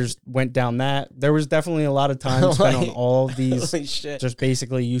 Players went down that. There was definitely a lot of time spent on Like- all of these Holy shit. just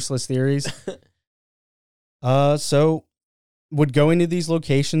basically useless theories. So would going to these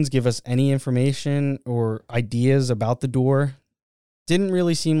locations give us any information or ideas about the door? Didn't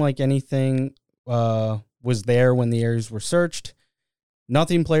really seem like anything was there when the areas were searched.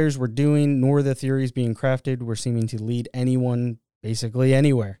 Nothing players were doing, nor the theories being crafted, were seeming to lead anyone basically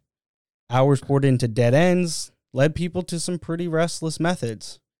anywhere. Hours poured into dead ends led people to some pretty restless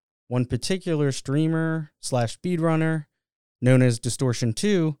methods. One particular streamer / speedrunner, known as Distortion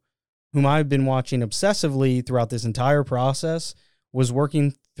 2, whom I've been watching obsessively throughout this entire process, was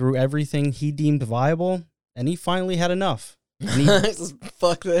working through everything he deemed viable, and he finally had enough.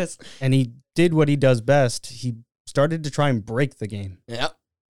 Fuck this. And he did what he does best. He started to try and break the game. Yep.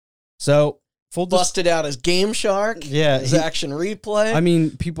 So, Busted out his Game Shark. Yeah, His he- action replay. I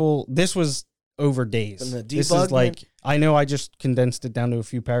mean, people, this was over days. And the This debug, is like, I know I just condensed it down to a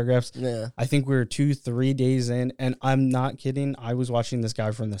few paragraphs. yeah. I think we were 2-3 days in, and I'm not kidding. I was watching this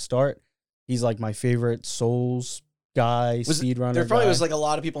guy from the start. He's like my favorite Souls guy, speedrunner. There probably guy. was like a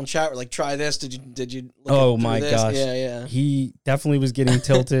lot of people in chat were like, "Try this. Did you? Look Oh through my this?" gosh. Yeah, yeah. He definitely was getting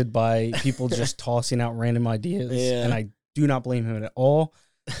tilted by people just tossing out random ideas, Yeah. and I do not blame him at all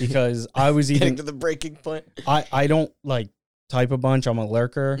because I was Getting even to the breaking point. I don't like type a bunch. I'm a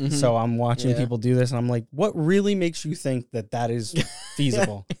lurker, Mhm. so I'm watching Yeah. people do this, and I'm like, what really makes you think that that is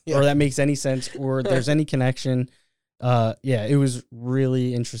feasible, Yeah. or that makes any sense, or there's any connection? Yeah, it was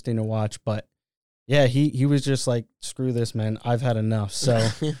really interesting to watch, but yeah, he was just like, screw this, man. I've had enough. So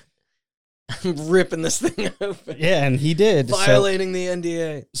I'm ripping this thing open. yeah, and he did. Violating the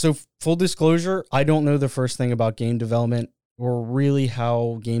NDA. So full disclosure, I don't know the first thing about game development or really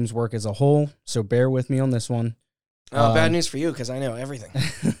how games work as a whole. So bear with me on this one. Bad news for you because I know everything.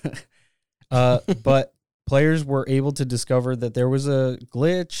 But players were able to discover that there was a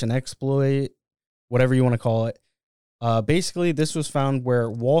glitch, an exploit, whatever you want to call it. Basically, this was found where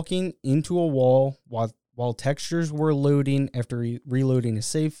walking into a wall while textures were loading after reloading a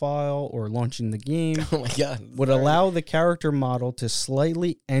save file or launching the game Oh my god. would allow the character model to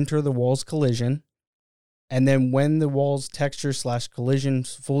slightly enter the wall's collision. And then when the wall's texture /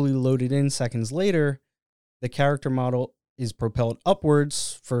 collision's fully loaded in seconds later, the character model is propelled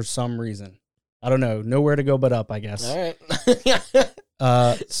upwards for some reason. I don't know. Nowhere to go but up, I guess. All right.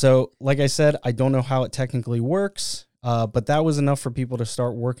 So, like I said, I don't know how it technically works, but that was enough for people to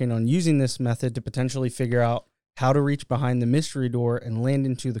start working on using this method to potentially figure out how to reach behind the mystery door and land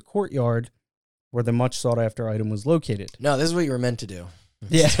into the courtyard where the much sought-after item was located. No, this is what you were meant to do.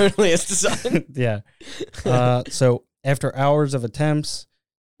 Yeah. It totally is designed. Yeah. So after hours of attempts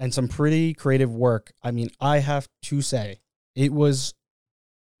and some pretty creative work, I mean, I have to say, it was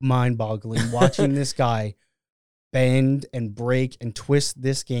mind-boggling watching this guy bend and break and twist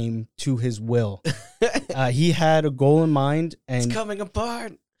this game to his will. He had a goal in mind, It's and coming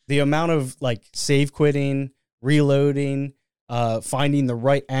apart. the amount of like save quitting, reloading, finding the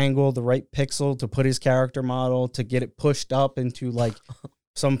right angle, the right pixel to put his character model to get it pushed up into like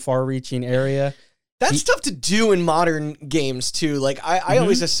some far-reaching area. That's tough to do in modern games too. Like I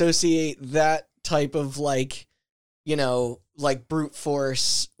always associate that type of like, you know, like brute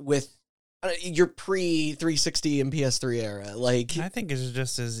force with your pre 360 and PS3 era. Like, I think it's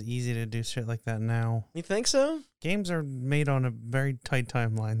just as easy to do shit like that now. you think so? Games are made on a very tight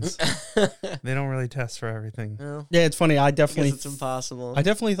timelines. They don't really test for everything. Well, Yeah, it's funny. I I guess definitely it's impossible. I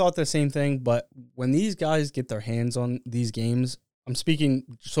thought the same thing, but when these guys get their hands on these games, I'm speaking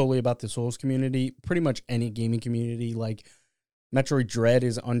solely about the Souls community, pretty much any gaming community, like Metroid Dread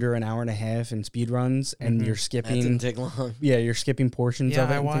is under an hour and a half in speedruns, and Mhm. you're That skipping, didn't take long. you're skipping portions Yeah, of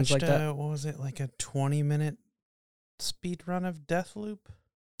it I and watched, things like that. what was it, like a 20-minute speed run of Deathloop?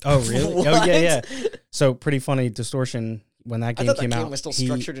 Oh, really? Oh, yeah. What? So pretty funny. Distortion, when that I game thought that came game out, was still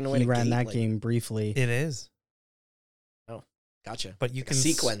structured in a way he to ran gate, that like- game briefly. It is. Gotcha. But you Like a can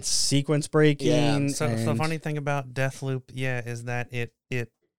sequence. Sequence breaking. Yeah. So the and- funny thing about Deathloop, is that it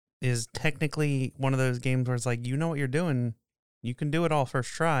is technically one of those games where it's like, you know what you're doing, you can do it all first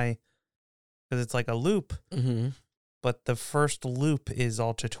try, because it's like a loop, Mm-hmm. but the first loop is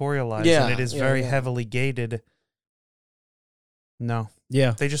all tutorialized, Yeah, and it is yeah, very yeah. heavily gated. No,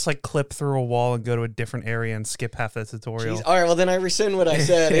 Yeah. they just like clip through a wall and go to a different area and skip half the tutorial. Jeez. All right, well then I rescind what I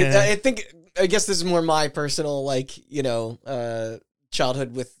said. Yeah. I guess this is more my personal, like, you know,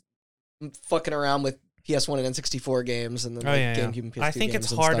 childhood with fucking around with PS1 and N64 games, and then Oh, like, yeah, GameCube and PS2 I think games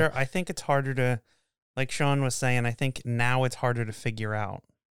it's and harder. stuff. I think it's harder to, like Sean was saying, I think now it's harder to figure out.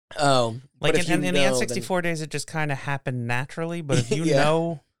 Oh, Like but if in you the know, N64 days, it just kind of happened naturally. But if you Yeah.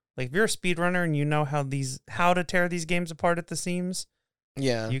 know, like if you're a speedrunner and you know how to tear these games apart at the seams, then,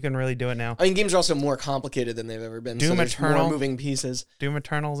 yeah. you can really do it now. I mean, games are also more complicated than they've ever been. So Doom there's Eternal. more moving pieces. Doom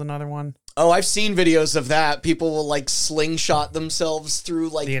Eternal is another one. Oh, I've seen videos of that. People will like slingshot themselves through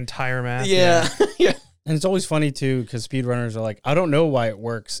like The entire map. yeah. Yeah. And it's always funny too, because speedrunners are like, I don't know why it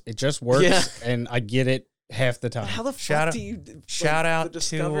works. It just works, Yeah. and I get it half the time. How the Shout fuck out- do you shout out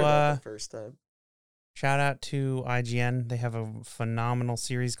discover to, that the first time? Shout out to IGN. They have a phenomenal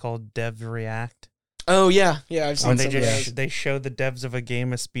series called Dev React. Oh yeah, yeah. I've When seen they some of just those. they show the devs of a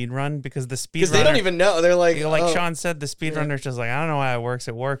game a speedrun, because the speedrunner, Because they don't even know. They're like, like oh. Sean said, the speedrunner's just like, I don't know why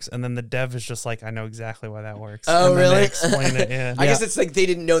it works, and then the dev is just like, I know exactly why that works. Oh, and then really? They explain it. Yeah. I guess it's like they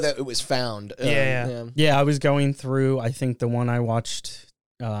didn't know that it was found. Yeah. Yeah, I was going through, I think the one I watched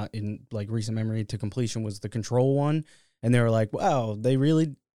in like recent memory to completion was the Control one, and they were like, wow, they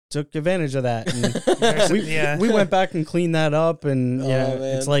really took advantage of that. And Yeah. we went back and cleaned that up, and Oh, yeah,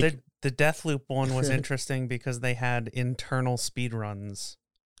 man. it's like, The Deathloop one was interesting because they had internal speedruns.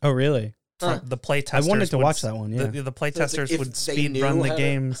 oh, really? Huh. The play I testers wanted to would watch that one, yeah. The play So it's like testers if would they speed knew run the how to-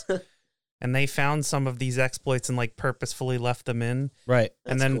 games, and they found some of these exploits and like purposefully left them in. Right.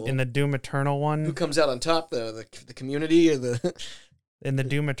 And That's then cool. in the Doom Eternal Who one, comes out on top though? The community or the in the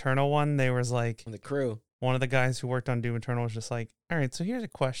Doom Eternal one, there was like the crew? one of the guys who worked on Doom Eternal was just like, all right, so here's a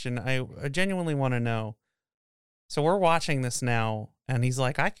question I genuinely want to know. So we're watching this now, and he's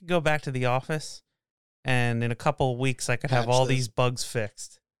like, I could go back to the office, and in a couple of weeks, I could have Patch all this. these bugs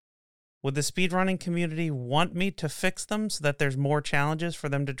fixed. Would the speedrunning community want me to fix them so that there's more challenges for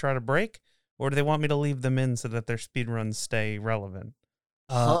them to try to break? Or do they want me to leave them in so that their speedruns stay relevant?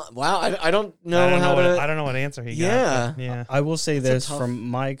 Huh? Wow, I don't know I don't how know to. I don't know what answer he Yeah. got. But yeah. I will say That's a this tough from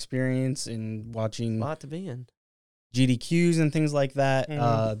my experience in watching spot to be in. GDQs and things like that.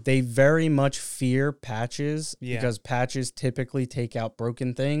 Mhm. They very much fear patches Yeah. because patches typically take out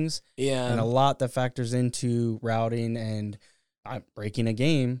broken things, Yeah, and a lot that factors into routing and breaking a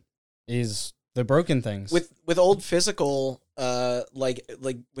game is the broken things. With old physical, like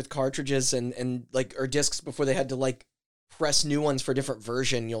with cartridges and like or discs before they had to like press new ones for a different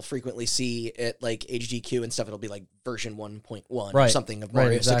version, you'll frequently see it like HDQ and stuff. It'll be like version 1.1 or Right. something of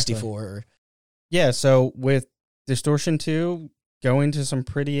Mario exactly. 64. Or, Yeah, so with Distortion 2, going to some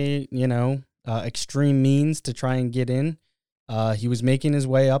pretty, extreme means to try and get in. He was making his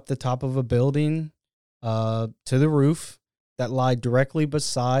way up the top of a building to the roof that lied directly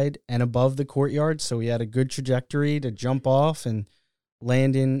beside and above the courtyard, so he had a good trajectory to jump off and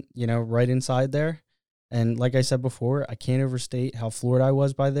land in, right inside there. And like I said before, I can't overstate how floored I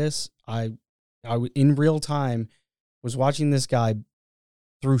was by this. I in real time was watching this guy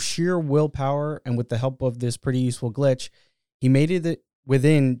through sheer willpower and with the help of this pretty useful glitch. He made it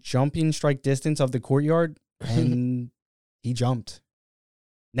within jumping strike distance of the courtyard, and he jumped.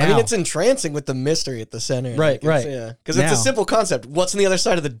 Now, I mean, it's entrancing with the mystery at the center. Right, right. Yeah, because it's a simple concept. What's on the other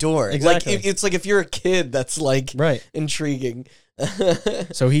side of the door? Exactly. Like, it's like if you're a kid, that's like right. intriguing.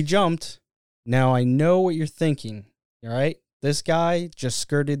 So he jumped. Now I know what you're thinking. All right, this guy just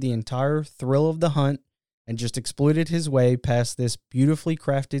skirted the entire thrill of the hunt and just exploited his way past this beautifully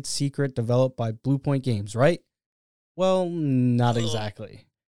crafted secret developed by Blue Point Games, right? Well, not exactly.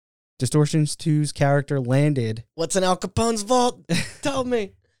 Distortions 2's character landed What's in Al Capone's vault? Tell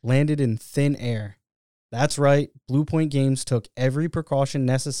me. landed in thin air. That's right. Blue Point Games took every precaution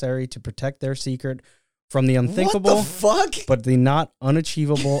necessary to protect their secret from the unthinkable, What the fuck? but the not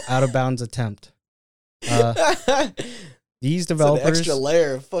unachievable out-of-bounds attempt. These developers, It's an extra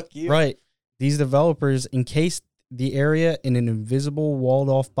layer. Fuck you. right? These developers encased the area in an invisible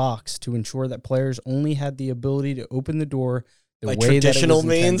walled-off box to ensure that players only had the ability to open the door the By way traditional that it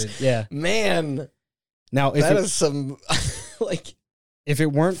was means? intended. Yeah. Man, Now, that is some like if it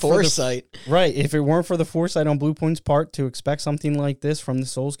weren't foresight. Right. If it weren't for the foresight on Blue Point's part to expect something like this from the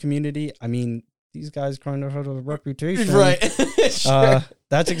Souls community, I mean, these guys kind of had a reputation. Right. Sure.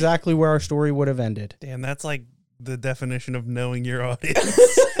 That's exactly where our story would have ended. Damn, that's like the definition of knowing your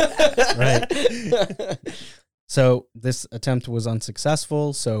audience. Right. So this attempt was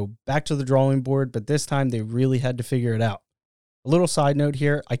unsuccessful. So back to the drawing board, but this time they really had to figure it out. A little side note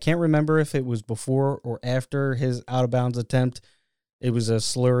here. I can't remember if it was before or after his out of bounds attempt. It was a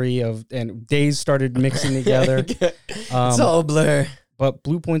slurry and days started mixing together. It's all blur. But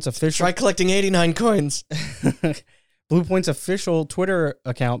Blue Point's official Try collecting 89 coins. Blue Point's official Twitter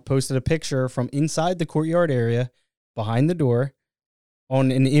account posted a picture from inside the courtyard area behind the door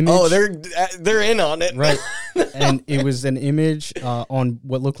on an image. Oh, they're in on it. Right. And it was an image on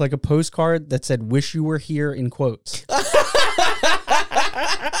what looked like a postcard that said, "Wish you were here," in quotes.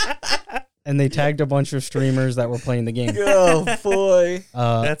 And they tagged a bunch of streamers that were playing the game. Oh, boy.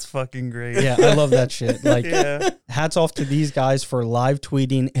 That's fucking great. Yeah, I love that shit. Like, Yeah. hats off to these guys for live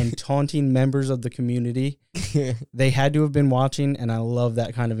tweeting and taunting members of the community. They had to have been watching, and I love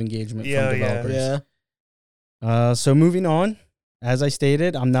that kind of engagement Yeah, from yeah. developers. Yeah. So moving on, as I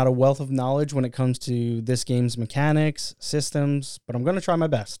stated, I'm not a wealth of knowledge when it comes to this game's mechanics, systems, but I'm going to try my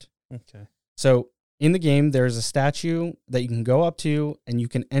best. Okay. So in the game, there's a statue that you can go up to, and you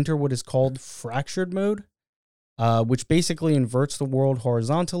can enter what is called fractured mode, which basically inverts the world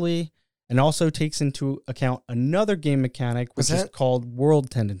horizontally and also takes into account another game mechanic, which is called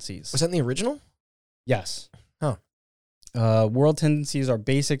world tendencies. Was that in the original? Yes. Oh. World tendencies are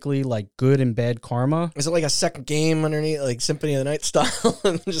basically like good and bad karma. Is it like a second game underneath, like Symphony of the Night style?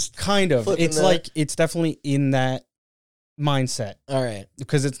 And just Kind of. flipping It's that? like, it's definitely in that mindset all right.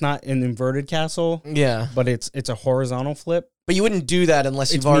 because it's not an inverted castle, Yeah. but it's a horizontal flip. But you wouldn't do that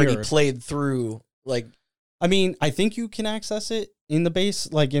unless you've It's already mirrored. played through, like, I mean, I think you can access it in the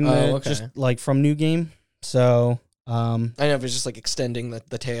base, like in the okay. just like from New Game. So, I know if it's just like extending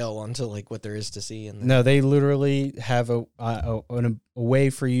the tail onto like what there is to see. And no, they literally have a way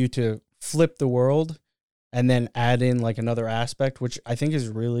for you to flip the world and then add in like another aspect, which I think is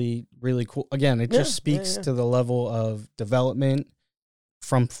really, really cool. Again, it just speaks to the level of development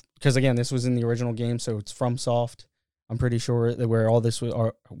because again, this was in the original game, so it's from Soft. I'm pretty sure that where all this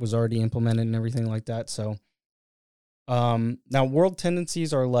was already implemented and everything like that. So, now world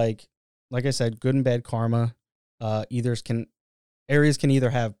tendencies are like I said, good and bad karma. Areas can either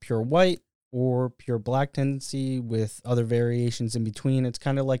have pure white or pure black tendency with other variations in between. It's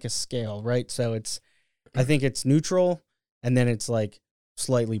kind of like a scale, right? So I think it's neutral, and then it's like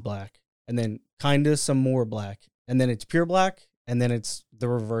slightly black, and then kind of some more black, and then it's pure black, and then it's the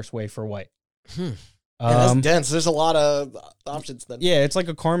reverse way for white. Yeah, that's dense. There's a lot of options then. Yeah, it's like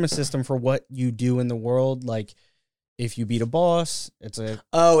a karma system for what you do in the world. Like if you beat a boss, it's a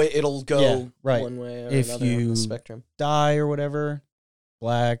Oh, it'll go Yeah, right. one way or If another on you the spectrum. die or whatever,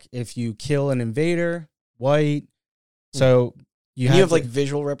 black. If you kill an invader, white. So you have like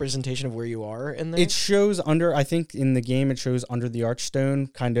visual representation of where you are in there? It shows under, I think in the game, it shows under the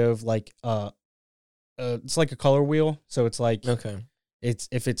Archstone, kind of like, it's like a color wheel. So it's like, okay.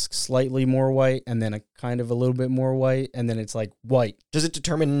 If it's slightly more white and then a kind of a little bit more white and then it's like white. Does it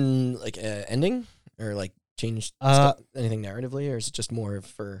determine like ending or like change anything narratively, or is it just more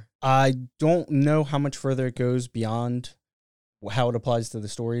for? I don't know how much further it goes beyond how it applies to the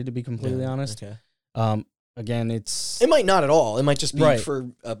story, to be completely honest. Okay. Again, it might not at all. It might just be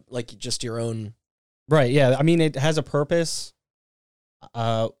for like just your own. Right. Yeah. I mean, it has a purpose.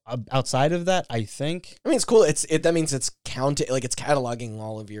 Outside of that, I think. I mean, it's cool. That means it's counting, like it's cataloging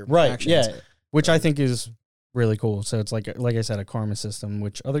all of your actions. Yeah, which I think is really cool. So it's like I said, a karma system,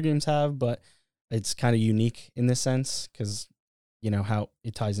 which other games have, but it's kind of unique in this sense because you know how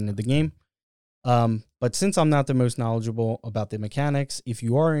it ties into the game. But since I'm not the most knowledgeable about the mechanics, if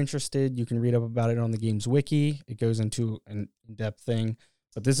you are interested, you can read up about it on the game's wiki. It goes into an in-depth thing.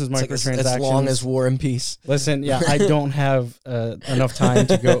 But this is microtransactions. Like as long as War and Peace. Listen, yeah, I don't have enough time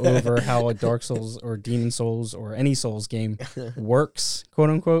to go over how a Dark Souls or Demon Souls or any Souls game works, quote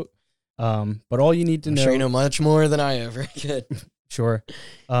unquote. But all you need to know. I'm sure you know much more than I ever could. Sure.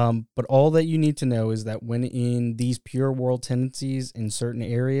 But all that you need to know is that when in these pure world tendencies in certain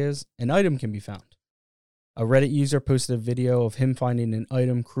areas, an item can be found. A Reddit user posted a video of him finding an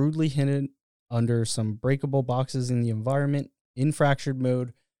item crudely hidden under some breakable boxes in the environment in fractured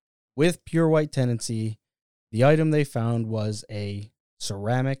mode with pure white tendency. The item they found was a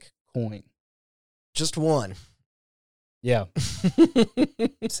ceramic coin. Just one. Yeah.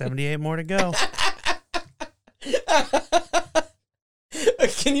 78 more to go.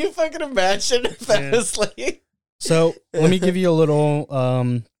 Can you fucking imagine if that was like... So, let me give you a little...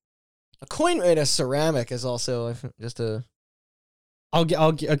 A coin made of ceramic is also just a... I'll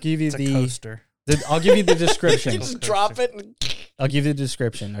give you it's a coaster. I'll give you the description. You just drop it. And... I'll give you the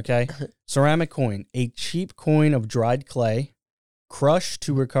description, okay? Ceramic coin, a cheap coin of dried clay, crushed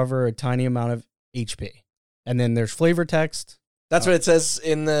to recover a tiny amount of HP. And then there's flavor text. That's what it says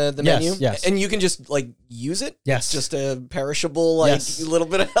in the menu? Yes. And you can just, like, use it? Yes. It's just a perishable, like, little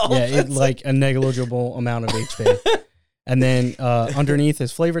bit of health? Yeah, like a negligible amount of HP. And then underneath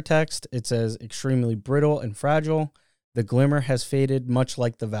is flavor text. It says, extremely brittle and fragile. The glimmer has faded, much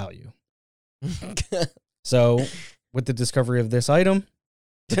like the value. So, with the discovery of this item...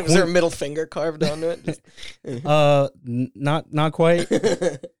 Was there a middle finger carved onto it? Not quite.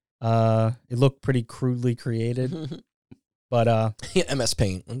 It looked pretty crudely created. But MS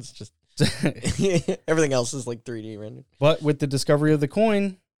Paint. It's just everything else is like 3D rendered. But with the discovery of the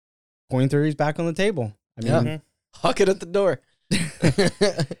coin theory is back on the table. I mean, huck it at the door.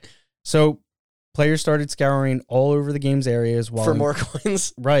 So players started scouring all over the game's areas for more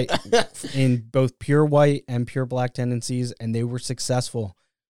coins. Right. In both pure white and pure black tendencies, and they were successful.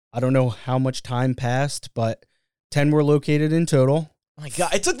 I don't know how much time passed, but 10 were located in total. Oh my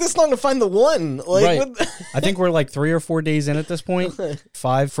God, it took this long to find the one. Like, right. I think we're like 3 or 4 days in at this point.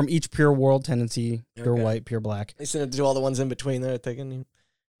 5 from each pure world tendency, pure white, pure black. They still have to do all the ones in between there. Taking.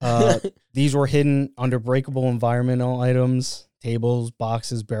 These were hidden under breakable environmental items, tables,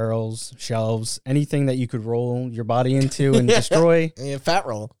 boxes, barrels, shelves, anything that you could roll your body into and destroy. Yeah, fat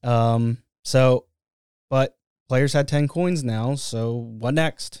roll. But players had 10 coins now, so what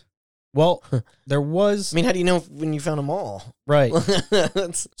next? Well, there was... I mean, how do you know when you found them all? Right.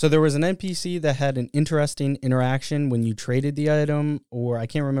 So there was an NPC that had an interesting interaction when you traded the item, or I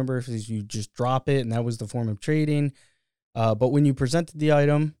can't remember if you just drop it and that was the form of trading. But when you presented the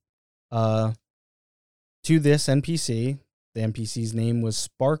item to this NPC, the NPC's name was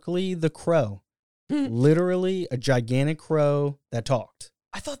Sparkly the Crow. Literally a gigantic crow that talked.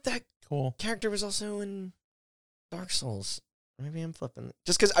 I thought that character was also in Dark Souls. Maybe I'm flipping.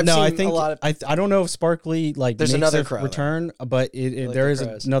 Just because I've seen a lot of... I don't know if Sparkly there's another crow return, but there is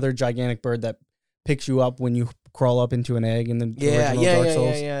another gigantic bird that picks you up when you crawl up into an egg in the original Dark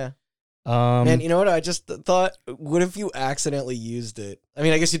Souls. Yeah. Man, you know what? I just thought, what if you accidentally used it? I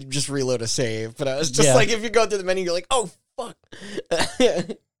mean, I guess you'd just reload a save, but I was just like, if you go through the menu, you're like, oh, fuck.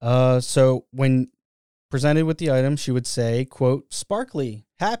 So when presented with the item, she would say, quote, Sparkly,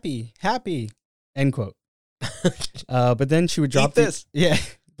 happy, end quote. But then she would drop this.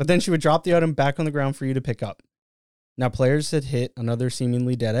 But then she would drop the item back on the ground for you to pick up. Now players had hit another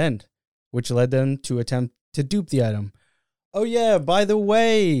seemingly dead end, which led them to attempt to dupe the item. Oh yeah, by the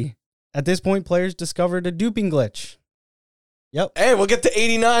way, at this point players discovered a duping glitch. Yep. Hey, we'll get to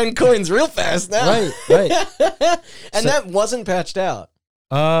 89 coins real fast now. Right. And that wasn't patched out.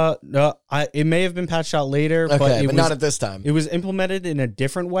 No, it may have been patched out later, Okay, but but not at this time. it was implemented in a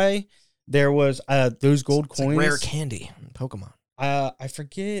different way. There was those gold It's coins. like rare candy in Pokemon. I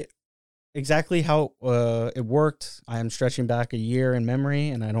forget exactly how it worked. I am stretching back a year in memory,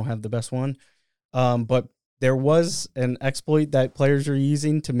 and I don't have the best one. But there was an exploit that players are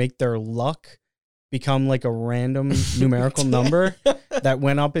using to make their luck become like a random numerical number that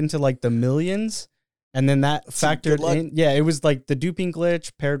went up into like the millions. And then that That's some good factored luck. in. Yeah, it was like the duping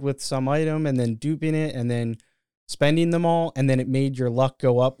glitch paired with some item and then duping it and then spending them all. And then it made your luck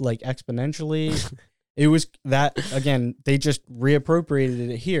go up like exponentially. It was that, again, they just reappropriated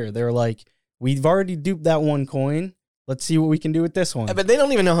it here. They were like, we've already duped that one coin. Let's see what we can do with this one. But they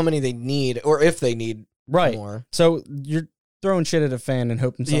don't even know how many they need or if they need Right. more. So you're throwing shit at a fan and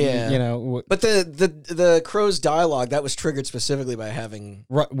hoping something, Yeah. you know, But the crow's dialogue, that was triggered specifically by having...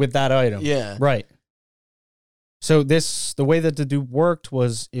 right, with that item. Yeah. Right. So the way that the dupe worked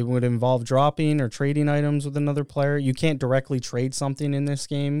was it would involve dropping or trading items with another player. You can't directly trade something in this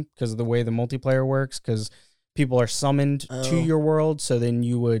game because of the way the multiplayer works, because people are summoned to your world. So then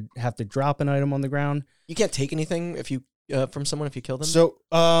you would have to drop an item on the ground. You can't take anything if you from someone if you kill them? So,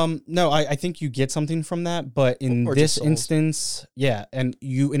 no, I think you get something from that, but in Or this just souls. instance, yeah, and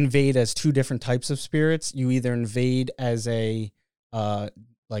you invade as two different types of spirits. You either invade as a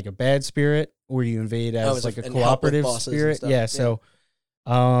like a bad spirit, or you invade as as like a and help with cooperative bosses and spirit. stuff. Yeah,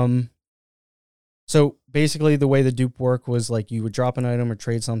 so basically the way the dupe worked was like you would drop an item or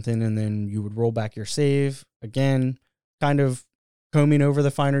trade something, and then you would roll back your save. Again, kind of combing over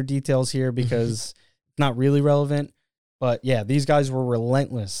the finer details here because it's not really relevant. But yeah, these guys were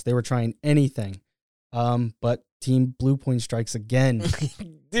relentless. They were trying anything. But Team Blue Point strikes again.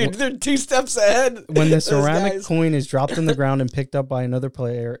 Dude, they're 2 steps ahead. When the Those ceramic guys. coin is dropped on the ground and picked up by another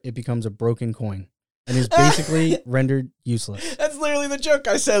player, it becomes a broken coin and is basically rendered useless. That's literally the joke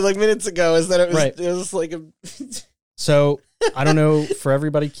I said like minutes ago, is that it was, Right. it was like a... So I don't know, for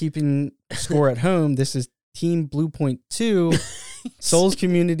everybody keeping score at home, this is Team Blue Point 2, Souls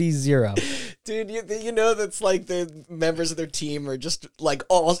Community 0. Dude, you know that's like the members of their team are just like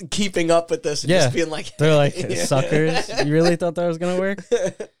all keeping up with this and Yeah. just being like... They're like, Yeah. suckers, you really thought that was going to work?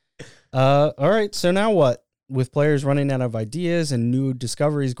 All right, so now what? With players running out of ideas and new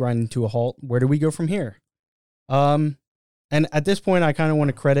discoveries grinding to a halt, where do we go from here? And at this point, I kind of want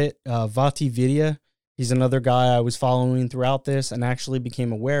to credit Vati Vidya. He's another guy I was following throughout this and actually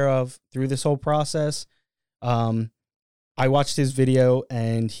became aware of through this whole process. I watched his video,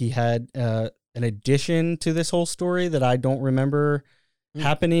 and he had an addition to this whole story that I don't remember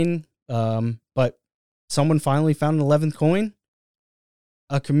happening. But someone finally found an 11th coin.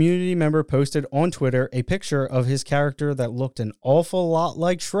 A community member posted on Twitter a picture of his character that looked an awful lot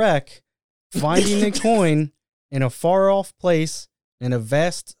like Shrek finding a coin in a far-off place in a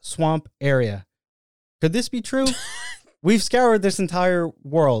vast swamp area. Could this be true? We've scoured this entire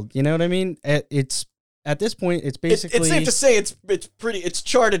world. You know what I mean? It's at this point, it's basically... It's safe to say it's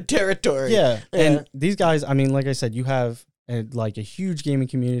charted territory. Yeah. Yeah. And these guys, I mean, like I said, you have like a huge gaming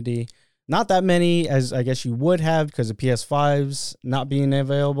community. Not that many as I guess you would have because of PS5s not being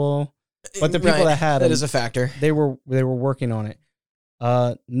available. But the people Right. that had That them, is a factor. they were working on it.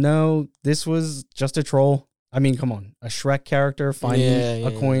 No, this was just a troll. I mean, come on. A Shrek character finding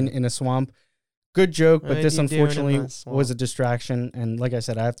a coin in a swamp. Good joke, but What this you doing in unfortunately my swamp? was a distraction. And like I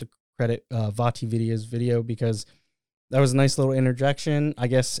said, I have to credit Vati Vidya's video because that was a nice little interjection. I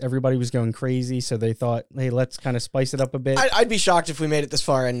guess everybody was going crazy, so they thought, hey, let's kind of spice it up a bit. I'd be shocked if we made it this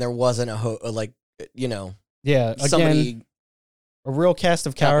far and there wasn't Yeah, again, somebody a real cast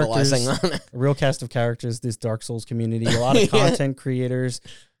of characters. capitalizing on it. A real cast of characters, this Dark Souls community. A lot of Yeah. content creators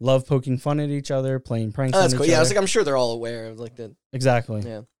love poking fun at each other, playing pranks Oh, on that's each cool. Yeah, I other. was like, I'm sure they're all aware of like the... Exactly.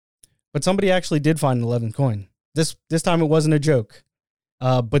 Yeah. But somebody actually did find an 11th coin. This time it wasn't a joke.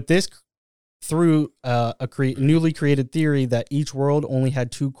 But this through a newly created theory that each world only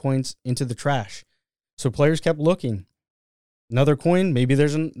had 2 coins into the trash. So players kept looking. Another coin, maybe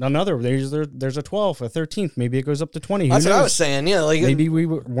there's another. There's a 12th, a 13th. Maybe it goes up to 20. Who That's what I knows? was saying. Yeah, like Maybe we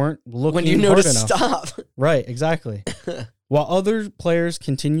weren't looking when you know hard to enough. stop. Right, exactly. While other players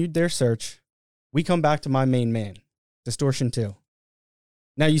continued their search, we come back to my main man, Distortion 2.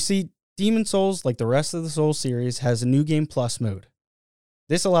 Now, you see, Demon Souls, like the rest of the Souls series, has a New Game Plus mode.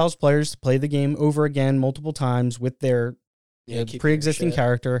 This allows players to play the game over again multiple times with their Keep pre-existing your shit.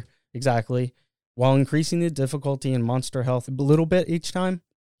 character, exactly, while increasing the difficulty and monster health a little bit each time.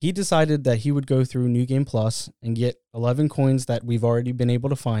 He decided that he would go through New Game Plus and get 11 coins that we've already been able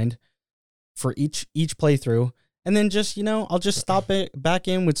to find for each playthrough. And then just, I'll just stop it back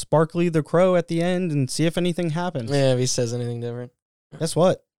in with Sparkly the Crow at the end and see if anything happens. Yeah, if he says anything different. Guess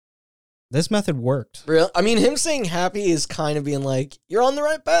what? This method worked. Real? I mean, him saying happy is kind of being like, you're on the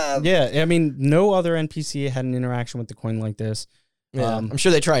right path. Yeah, I mean, no other NPC had an interaction with the coin like this. Yeah, I'm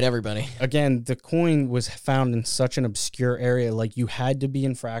sure they tried everybody. Again, the coin was found in such an obscure area. Like, you had to be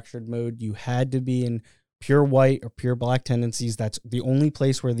in fractured mode. You had to be in pure white or pure black tendencies. That's the only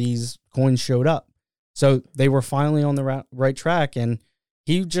place where these coins showed up. So they were finally on the right track. And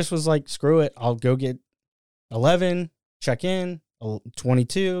he just was like, screw it. I'll go get 11, check in,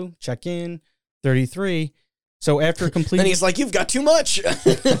 22, check in, 33. So after completing... Then he's like, you've got too much.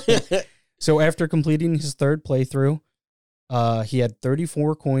 So after completing his third playthrough, he had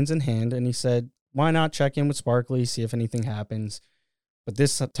 34 coins in hand, and he said, why not check in with Sparkly, see if anything happens? But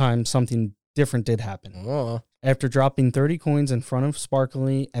this time, something different did happen. Oh. After dropping 30 coins in front of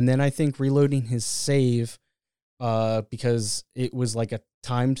Sparkly, and then I think reloading his save, because it was like a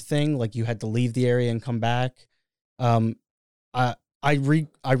timed thing, like you had to leave the area and come back. I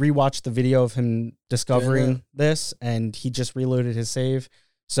rewatched the video of him discovering this, and he just reloaded his save.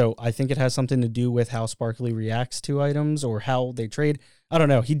 So I think it has something to do with how Sparkly reacts to items or how they trade. I don't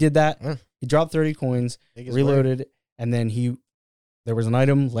know. He did that. He dropped 30 coins, reloaded, and then there was an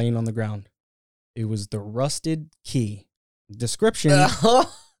item laying on the ground. It was the rusted key. Description,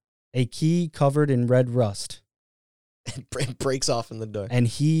 a key covered in red rust. It breaks off in the door. And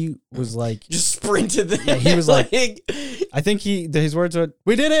he was like... just sprinted there. Yeah, he was like... I think his words were,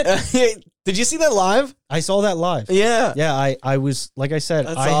 we did it! Did you see that live? I saw that live. Yeah. Yeah, I was, like I said,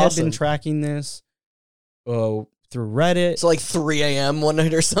 That's I awesome. had been tracking this through Reddit. So like 3 a.m. one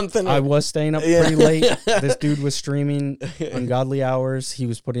night or something? I was staying up pretty late. This dude was streaming ungodly hours. He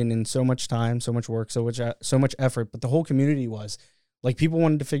was putting in so much time, so much work, so much effort. But the whole community was. Like, people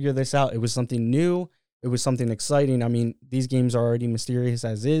wanted to figure this out. It was something new. It was something exciting. I mean, these games are already mysterious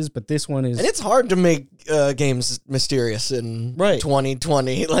as is, but this one is... And it's hard to make games mysterious in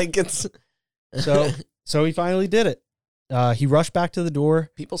 2020. Like, it's... So he finally did it. He rushed back to the door.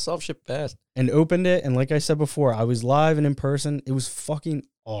 People self-ship fast. And opened it. And like I said before, I was live and in person. It was fucking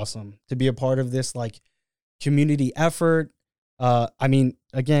awesome to be a part of this, like, community effort. I mean,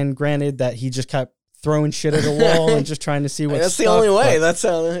 again, granted that he just kept throwing shit at a wall and just trying to see what That's the only way. That's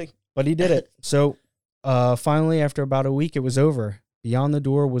how... But he did it. So... finally, after about a week, it was over. Beyond the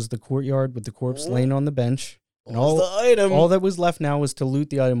door was the courtyard with the corpse laying on the bench. And all that was left now was to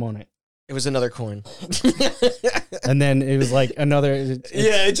loot the item on it. It was another coin. And then it was like another...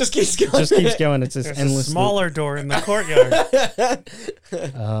 it just keeps going. Just keeps going. It's this There's endless... a smaller door in the courtyard.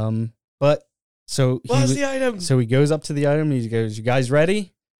 But so... What's the item? So he goes up to the item. He goes, you guys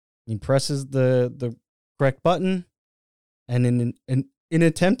ready? He presses the correct button. And in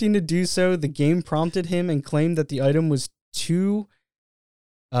attempting to do so, the game prompted him and claimed that the item was too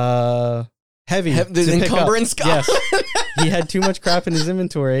heavy. The encumbrance? Yes. He had too much crap in his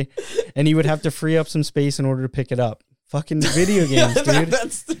inventory, and he would have to free up some space in order to pick it up. Fucking video games, dude.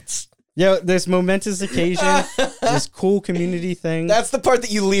 That's Yeah, this momentous occasion, this cool community thing. That's the part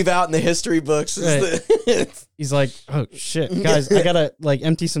that you leave out in the history books. He's like, oh, shit, guys, I gotta, like,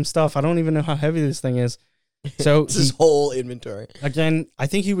 empty some stuff. I don't even know how heavy this thing is. So it's his whole inventory. Again, I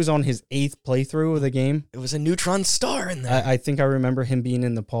think he was on his 8th playthrough of the game. It was a neutron star in there. I think I remember him being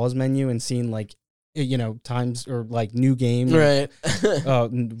in the pause menu and seeing, like, times or like new game. Right.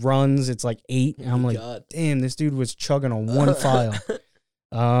 Runs, it's like 8. And I'm like, damn, this dude was chugging on one file.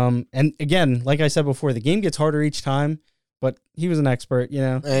 And again, like I said before, the game gets harder each time, but he was an expert,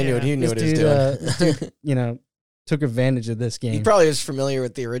 I knew he knew what he was doing. This dude, took advantage of this game. He probably was familiar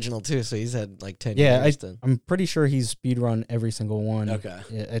with the original too, so he's had like 10 years. I'm pretty sure he's speedrun every single one. Okay.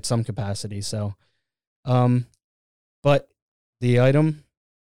 At some capacity. So, but the item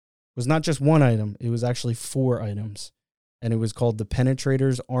was not just one item; it was actually 4 items, and it was called the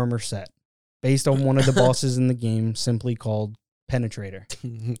Penetrator's Armor Set, based on one of the bosses in the game, simply called Penetrator.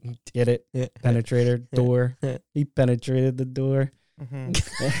 Get it? Penetrator door. He penetrated the door. Mm-hmm.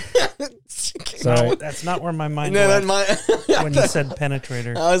 Sorry, that's not where my mind went when you said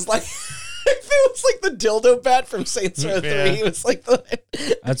penetrator. I was like, it was like the dildo bat from Saints Row 3. It was like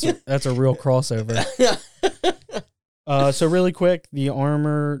that's a real crossover. So really quick, the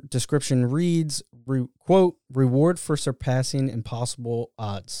armor description reads, quote, reward for surpassing impossible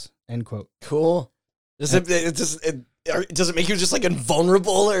odds, end quote. Cool. Does it make you just like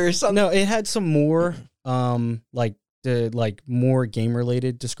invulnerable or something? No, it had some more more game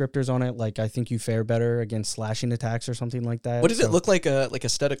related descriptors on it. Like, I think you fare better against slashing attacks or something like that. What did it look like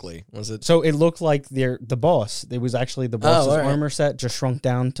aesthetically? Was it? So it looked like the boss. It was actually the boss's armor set just shrunk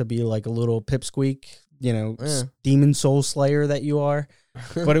down to be like a little pipsqueak, demon soul slayer that you are.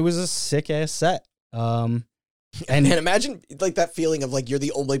 But it was a sick ass set. And Man, imagine like that feeling of like you're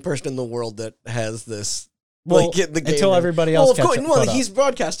the only person in the world that has this. well, Like in the game until everybody else Well, of catch course, up, well, caught up. he's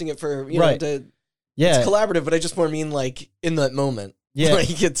broadcasting it for Right. to Yeah, it's collaborative, but I just more mean like in that moment. yeah.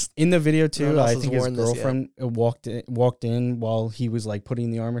 Like it's In the video No too, one else I has think his worn this yet. girlfriend walked in while he was like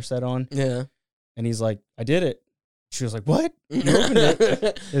putting the armor set on, yeah. and he's like, "I did it." She was like, "What?" You opened it.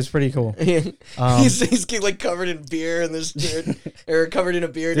 It was pretty cool. He's like covered in beer, and this dude, or covered in a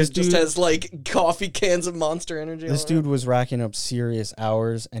beer, and This it just dude- has like coffee cans of Monster Energy. This all dude was racking up serious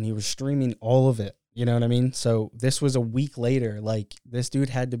hours, and he was streaming all of it. You know what I mean? So this was a week later. Like this dude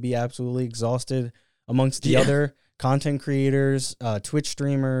had to be absolutely exhausted amongst the Yeah. other content creators, Twitch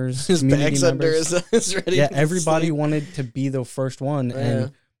streamers, his community bags under members. his ready. Yeah, to everybody sleep. wanted to be the first one, Yeah.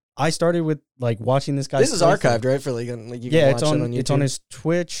 and I started with like watching this guy. This is archived, right? For like you can Yeah, watch it's on. it on YouTube. It's on his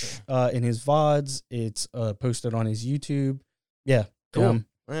Twitch, in his VODs. It's posted on his YouTube. Yeah, Cool.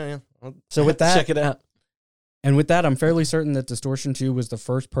 Yeah. I'll So with that, check it out. and with that, I'm fairly certain that Distortion 2 was the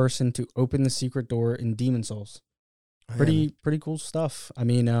first person to open the secret door in Demon Souls. Pretty cool stuff. I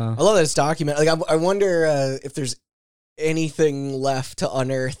mean, I love that it's documented. Like I wonder if there's anything left to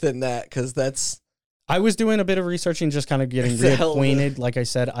unearth in that, because that's I was doing a bit of research and just kind of getting It's a hell of a reacquainted. Like I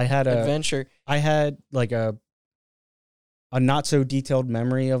said, I had adventure. like a not so detailed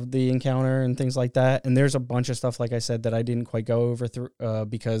memory of the encounter and things like that. And there's a bunch of stuff, like I said, that I didn't quite go over through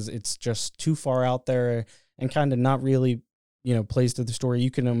because it's just too far out there and kind of not really, plays to the story.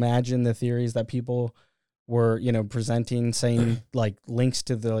 You can imagine the theories that people were, presenting, saying like links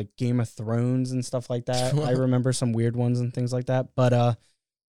to the like Game of Thrones and stuff like that. I remember some weird ones and things like that. But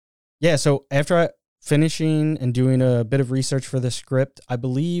yeah, so after finishing and doing a bit of research for the script, I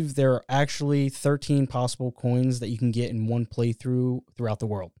believe there are actually 13 possible coins that you can get in one playthrough throughout the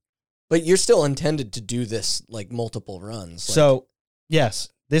world. But you're still intended to do this like multiple runs. Like, So, yes,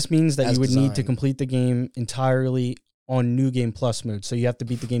 this means that As you would need to designed. complete the game entirely on New Game Plus mode. So you have to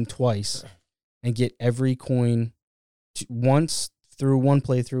beat the game twice and get every coin once through one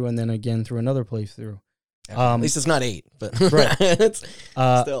playthrough and then again through another playthrough. at least it's not 8, but Right. it's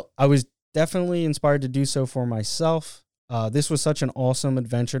Uh, still. I was definitely inspired to do so for myself. This was such an awesome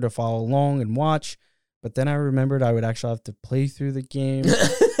adventure to follow along and watch. But then I remembered I would actually have to play through the game.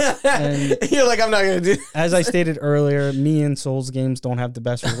 and- You're like, I'm not gonna do. As I stated earlier, me and Souls games don't have the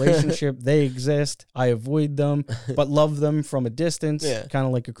best relationship. They exist. I avoid them, but love them from a distance, Yeah. kind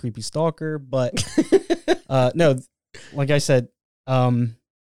of like a creepy stalker. But no, like I said,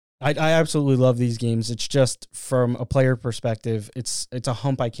 I absolutely love these games. It's just from a player perspective, it's a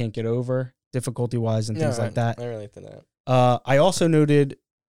hump I can't get over, difficulty wise and things like that. I relate to that. I also noted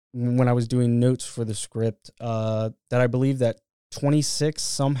when I was doing notes for the script that I believe that 26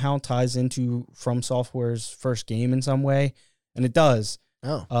 somehow ties into From Software's first game in some way, and it does.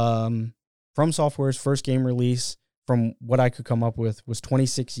 Oh, From Software's first game release, from what I could come up with, was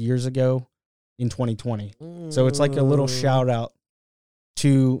 26 years ago in 2020. So it's like a little shout out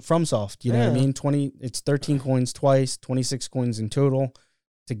to FromSoft. You know what I Yeah. mean? It's 13 coins twice, 26 coins in total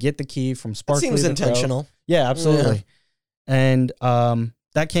to get the key from That Sparkly. seems the Pro. intentional. Yeah, absolutely. And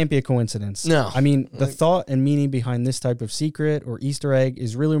that can't be a coincidence. No. I mean, the Like- thought and meaning behind this type of secret or Easter egg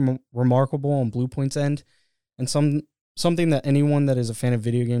is really remarkable on Blue Point's end, and something that anyone that is a fan of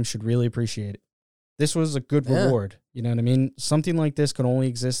video games should really appreciate. This was a good Yeah. reward. You know what I mean? Something like this could only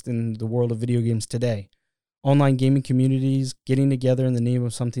exist in the world of video games today. Online gaming communities getting together in the name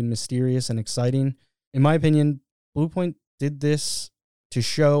of something mysterious and exciting. In my opinion, Blue Point did this to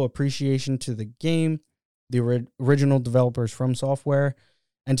show appreciation to the game, the original developers From Software,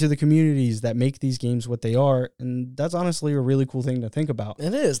 and to the communities that make these games what they are. And that's honestly a really cool thing to think about.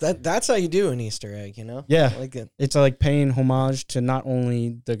 It is. That's how you do an Easter egg, you know? Yeah. I like it. It's like paying homage to not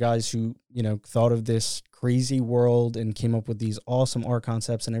only the guys who, thought of this crazy world and came up with these awesome art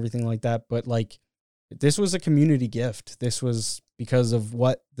concepts and everything like that, but like this was a community gift. This was because of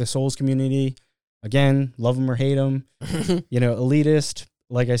what the Souls community, again, love them or hate them, elitist,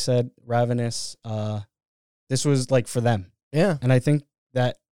 like I said, ravenous. This was like for them. Yeah. And I think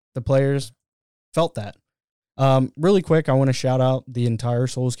that the players felt that. Really quick, I want to shout out the entire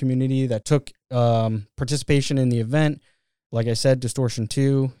Souls community that took participation in the event. Like I said, Distortion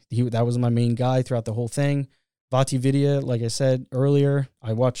 2, that was my main guy throughout the whole thing. Vati Vidya, like I said earlier,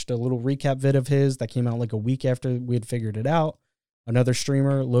 I watched a little recap vid of his that came out like a week after we had figured it out. Another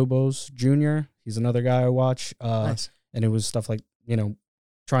streamer, Lobos Jr., he's another guy I watch. Nice. And it was stuff like,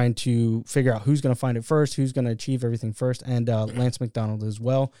 trying to figure out who's going to find it first, who's going to achieve everything first, and Lance McDonald as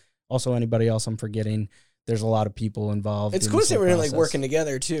well. Also, anybody else I'm forgetting. There's a lot of people involved. It's in cool to this see whole we're like process. working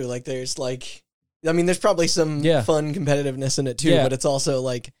together too. Like there's like, I mean, there's probably some Yeah. fun competitiveness in it too, Yeah. but it's also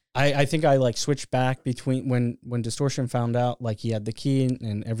like I think I like switched back between when Distortion found out like he had the key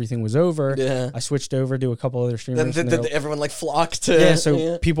and everything was over. Yeah. I switched over to a couple other streamers. Then everyone like flocked to. Yeah,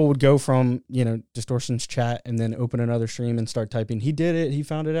 so people would go from, Distortion's chat and then open another stream and start typing, he did it, he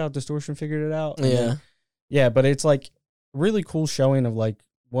found it out, Distortion figured it out. Yeah, but it's like really cool showing of like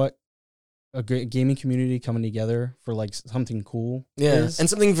what a great gaming community coming together for like something cool is. And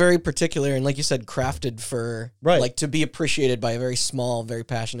something very particular and like you said, crafted for like to be appreciated by a very small, very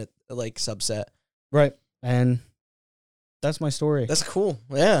passionate like subset. Right. And that's my story. That's cool.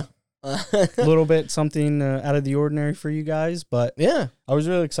 Yeah. A little bit something out of the ordinary for you guys, but yeah, I was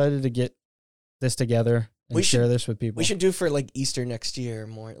really excited to get this together and share this with people. We should do for like Easter next year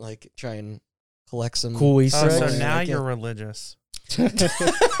more, like try and collect some cool Easter eggs. So now you're religious.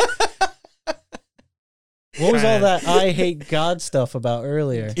 What was all that I hate God stuff about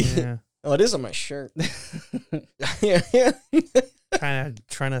earlier? Yeah. Oh, it is on my shirt. Kind of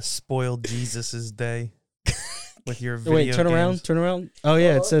trying to spoil Jesus's day with your video Wait, turn around. Oh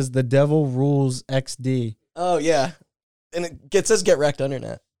yeah, it says the devil rules XD. Oh yeah, and it says get wrecked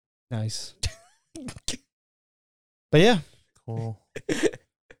undernet. Nice. But yeah, cool.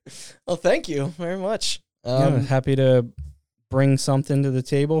 Well, thank you very much. Happy to bring something to the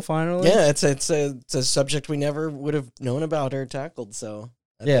table finally. Yeah, it's a subject we never would have known about or tackled. So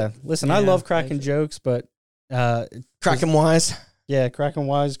listen, I love cracking jokes, but cracking wise. Yeah,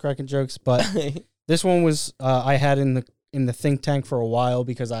 cracking jokes, but this one was I had in the think tank for a while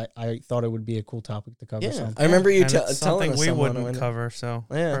because I thought it would be a cool topic to cover. Yeah, I remember you telling us something we wouldn't cover. So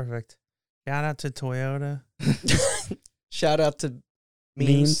yeah. Perfect. Shout out to Toyota. Shout out to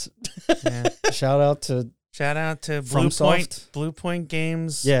memes. Yeah. Shout out to Blue Point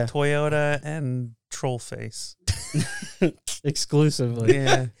Games, Toyota, and Trollface. Exclusively.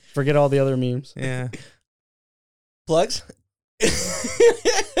 Yeah. Forget all the other memes. Yeah. Plugs?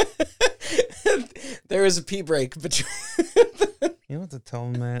 There is a pee break between. You don't have to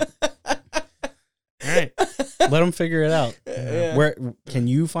tell them that. All right. Let them figure it out. Yeah. Where can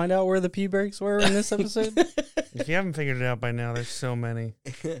you find out where the pee breaks were in this episode? If you haven't figured it out by now, there's so many.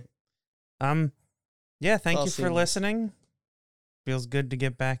 Yeah, thank you for listening. Feels good to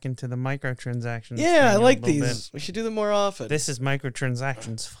get back into the microtransactions. Yeah, I like these. We should do them more often. This is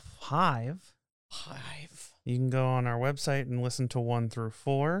Microtransactions 5. You can go on our website and listen to 1 through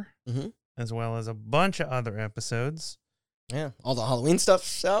 4, as well as a bunch of other episodes. Yeah, all the Halloween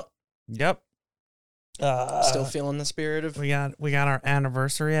stuff's out. Yep. Still feeling the spirit of. We got our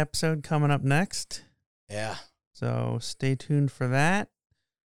anniversary episode coming up next. Yeah. So stay tuned for that.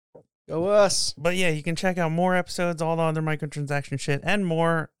 Go us. But yeah, you can check out more episodes, all the other microtransaction shit, and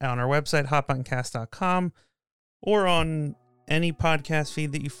more on our website, hotbuttoncast.com, or on any podcast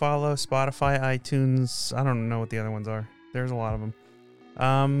feed that you follow, Spotify, iTunes. I don't know what the other ones are. There's a lot of them.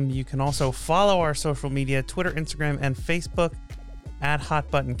 You can also follow our social media, Twitter, Instagram, and Facebook at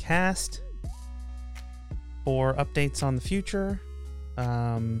HotButtonCast for updates on the future.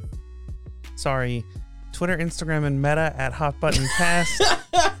 Twitter, Instagram, and Meta at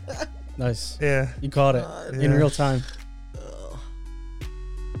HotButtonCast. Nice. Yeah. You caught it in real time.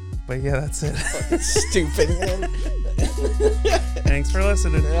 But yeah, that's it. Stupid, man. Thanks for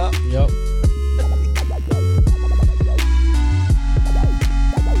listening. Yeah. Yep.